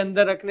अंदर ही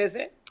अंदर रखने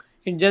से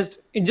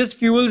it just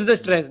fuels the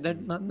stress,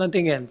 that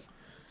nothing else.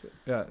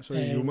 So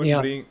And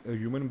yeah,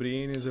 human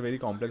brain is a very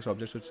complex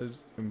object, so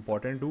it's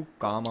important to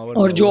calm our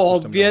और जो nervous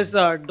system down. Obvious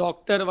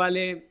doctor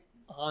वाले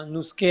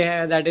नुस्खे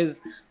हैं, दैट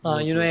इज वो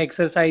तो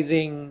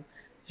exercising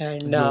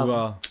and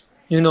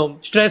yoga,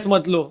 stress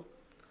मत लो.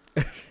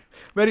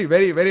 very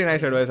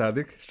nice advice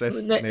Hardik, stress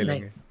नहीं लेंगे,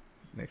 nice,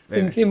 next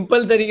very nice,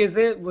 simple तरीके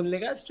से बोलने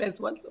का, स्ट्रेस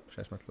मत लो.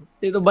 स्ट्रेस मतलब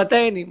ये तो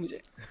बताया नहीं मुझे,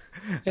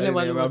 अरे पहले नहीं,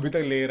 मालूम मैं अभी होता.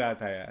 तक ले रहा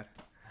था यार,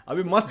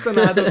 अभी मस्त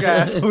ना तो क्या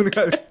है सुन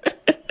कर।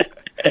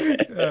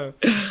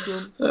 So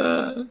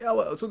yeah,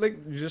 so like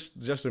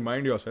just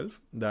remind yourself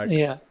that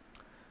या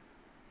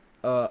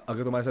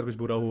अगर तुम्हारे साथ कुछ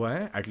बुरा हुआ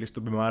है, एटलीस्ट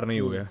तुम बीमार नहीं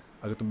हुए,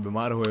 अगर तुम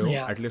बीमार हुए हो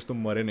Yeah. एटलीस्ट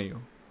तुम मरे नहीं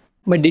हो।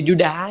 But did you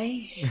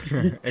die?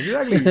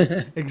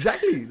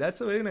 exactly,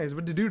 that's a very nice,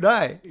 but did you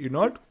die? You're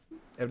not,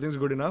 everything's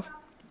good enough,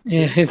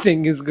 I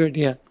think it's good.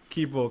 Yeah.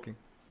 keep working.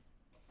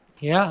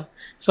 Yeah.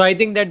 So I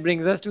think that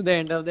brings us to the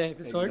end of the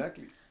episode.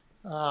 Exactly.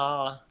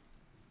 Uh,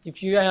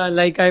 if you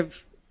like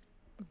I've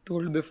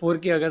told before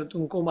कि अगर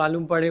तुमको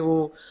मालूम पड़े वो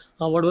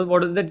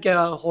what was that क्या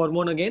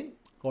hormone again?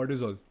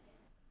 Cortisol.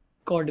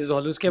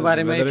 Cortisol. उसके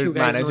बारे में Whether if you it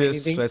guys know manages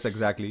anything, stress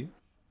exactly.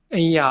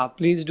 yeah,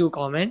 please do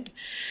comment.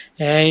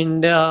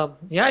 And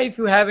yeah, if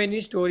you have any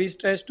stories,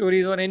 stress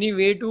stories, or any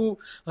way to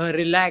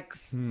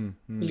relax,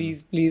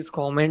 please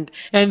comment.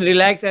 And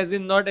relax as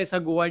in not ऐसा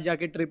गोवा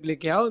जाके trip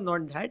लेके आओ,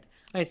 not that.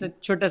 ऐसा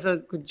छोटा सा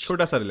कुछ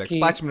छोटा सा रिलैक्स कि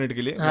 5 मिनट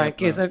के लिए मैं हाँ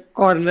कि अपना ऐसा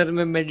कॉर्नर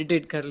में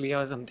मेडिटेट कर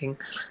लिया or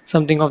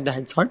something of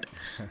that sort.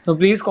 So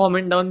please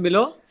comment down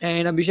below.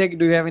 And Abhishek,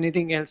 do you have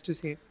anything else to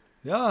say?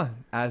 yeah,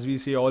 as we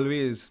say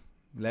always,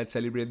 let's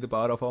celebrate the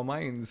power of our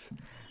minds.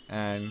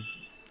 And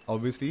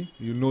obviously,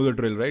 you know the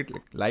drill, right?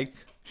 Like,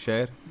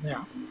 share,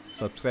 Yeah,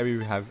 subscribe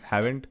if you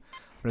haven't.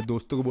 अपने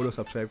दोस्तों को बोलो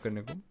subscribe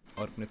करने को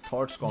और अपने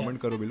thoughts yeah,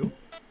 comment करो below.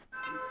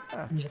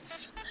 yes.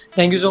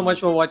 Thank you so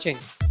much for watching.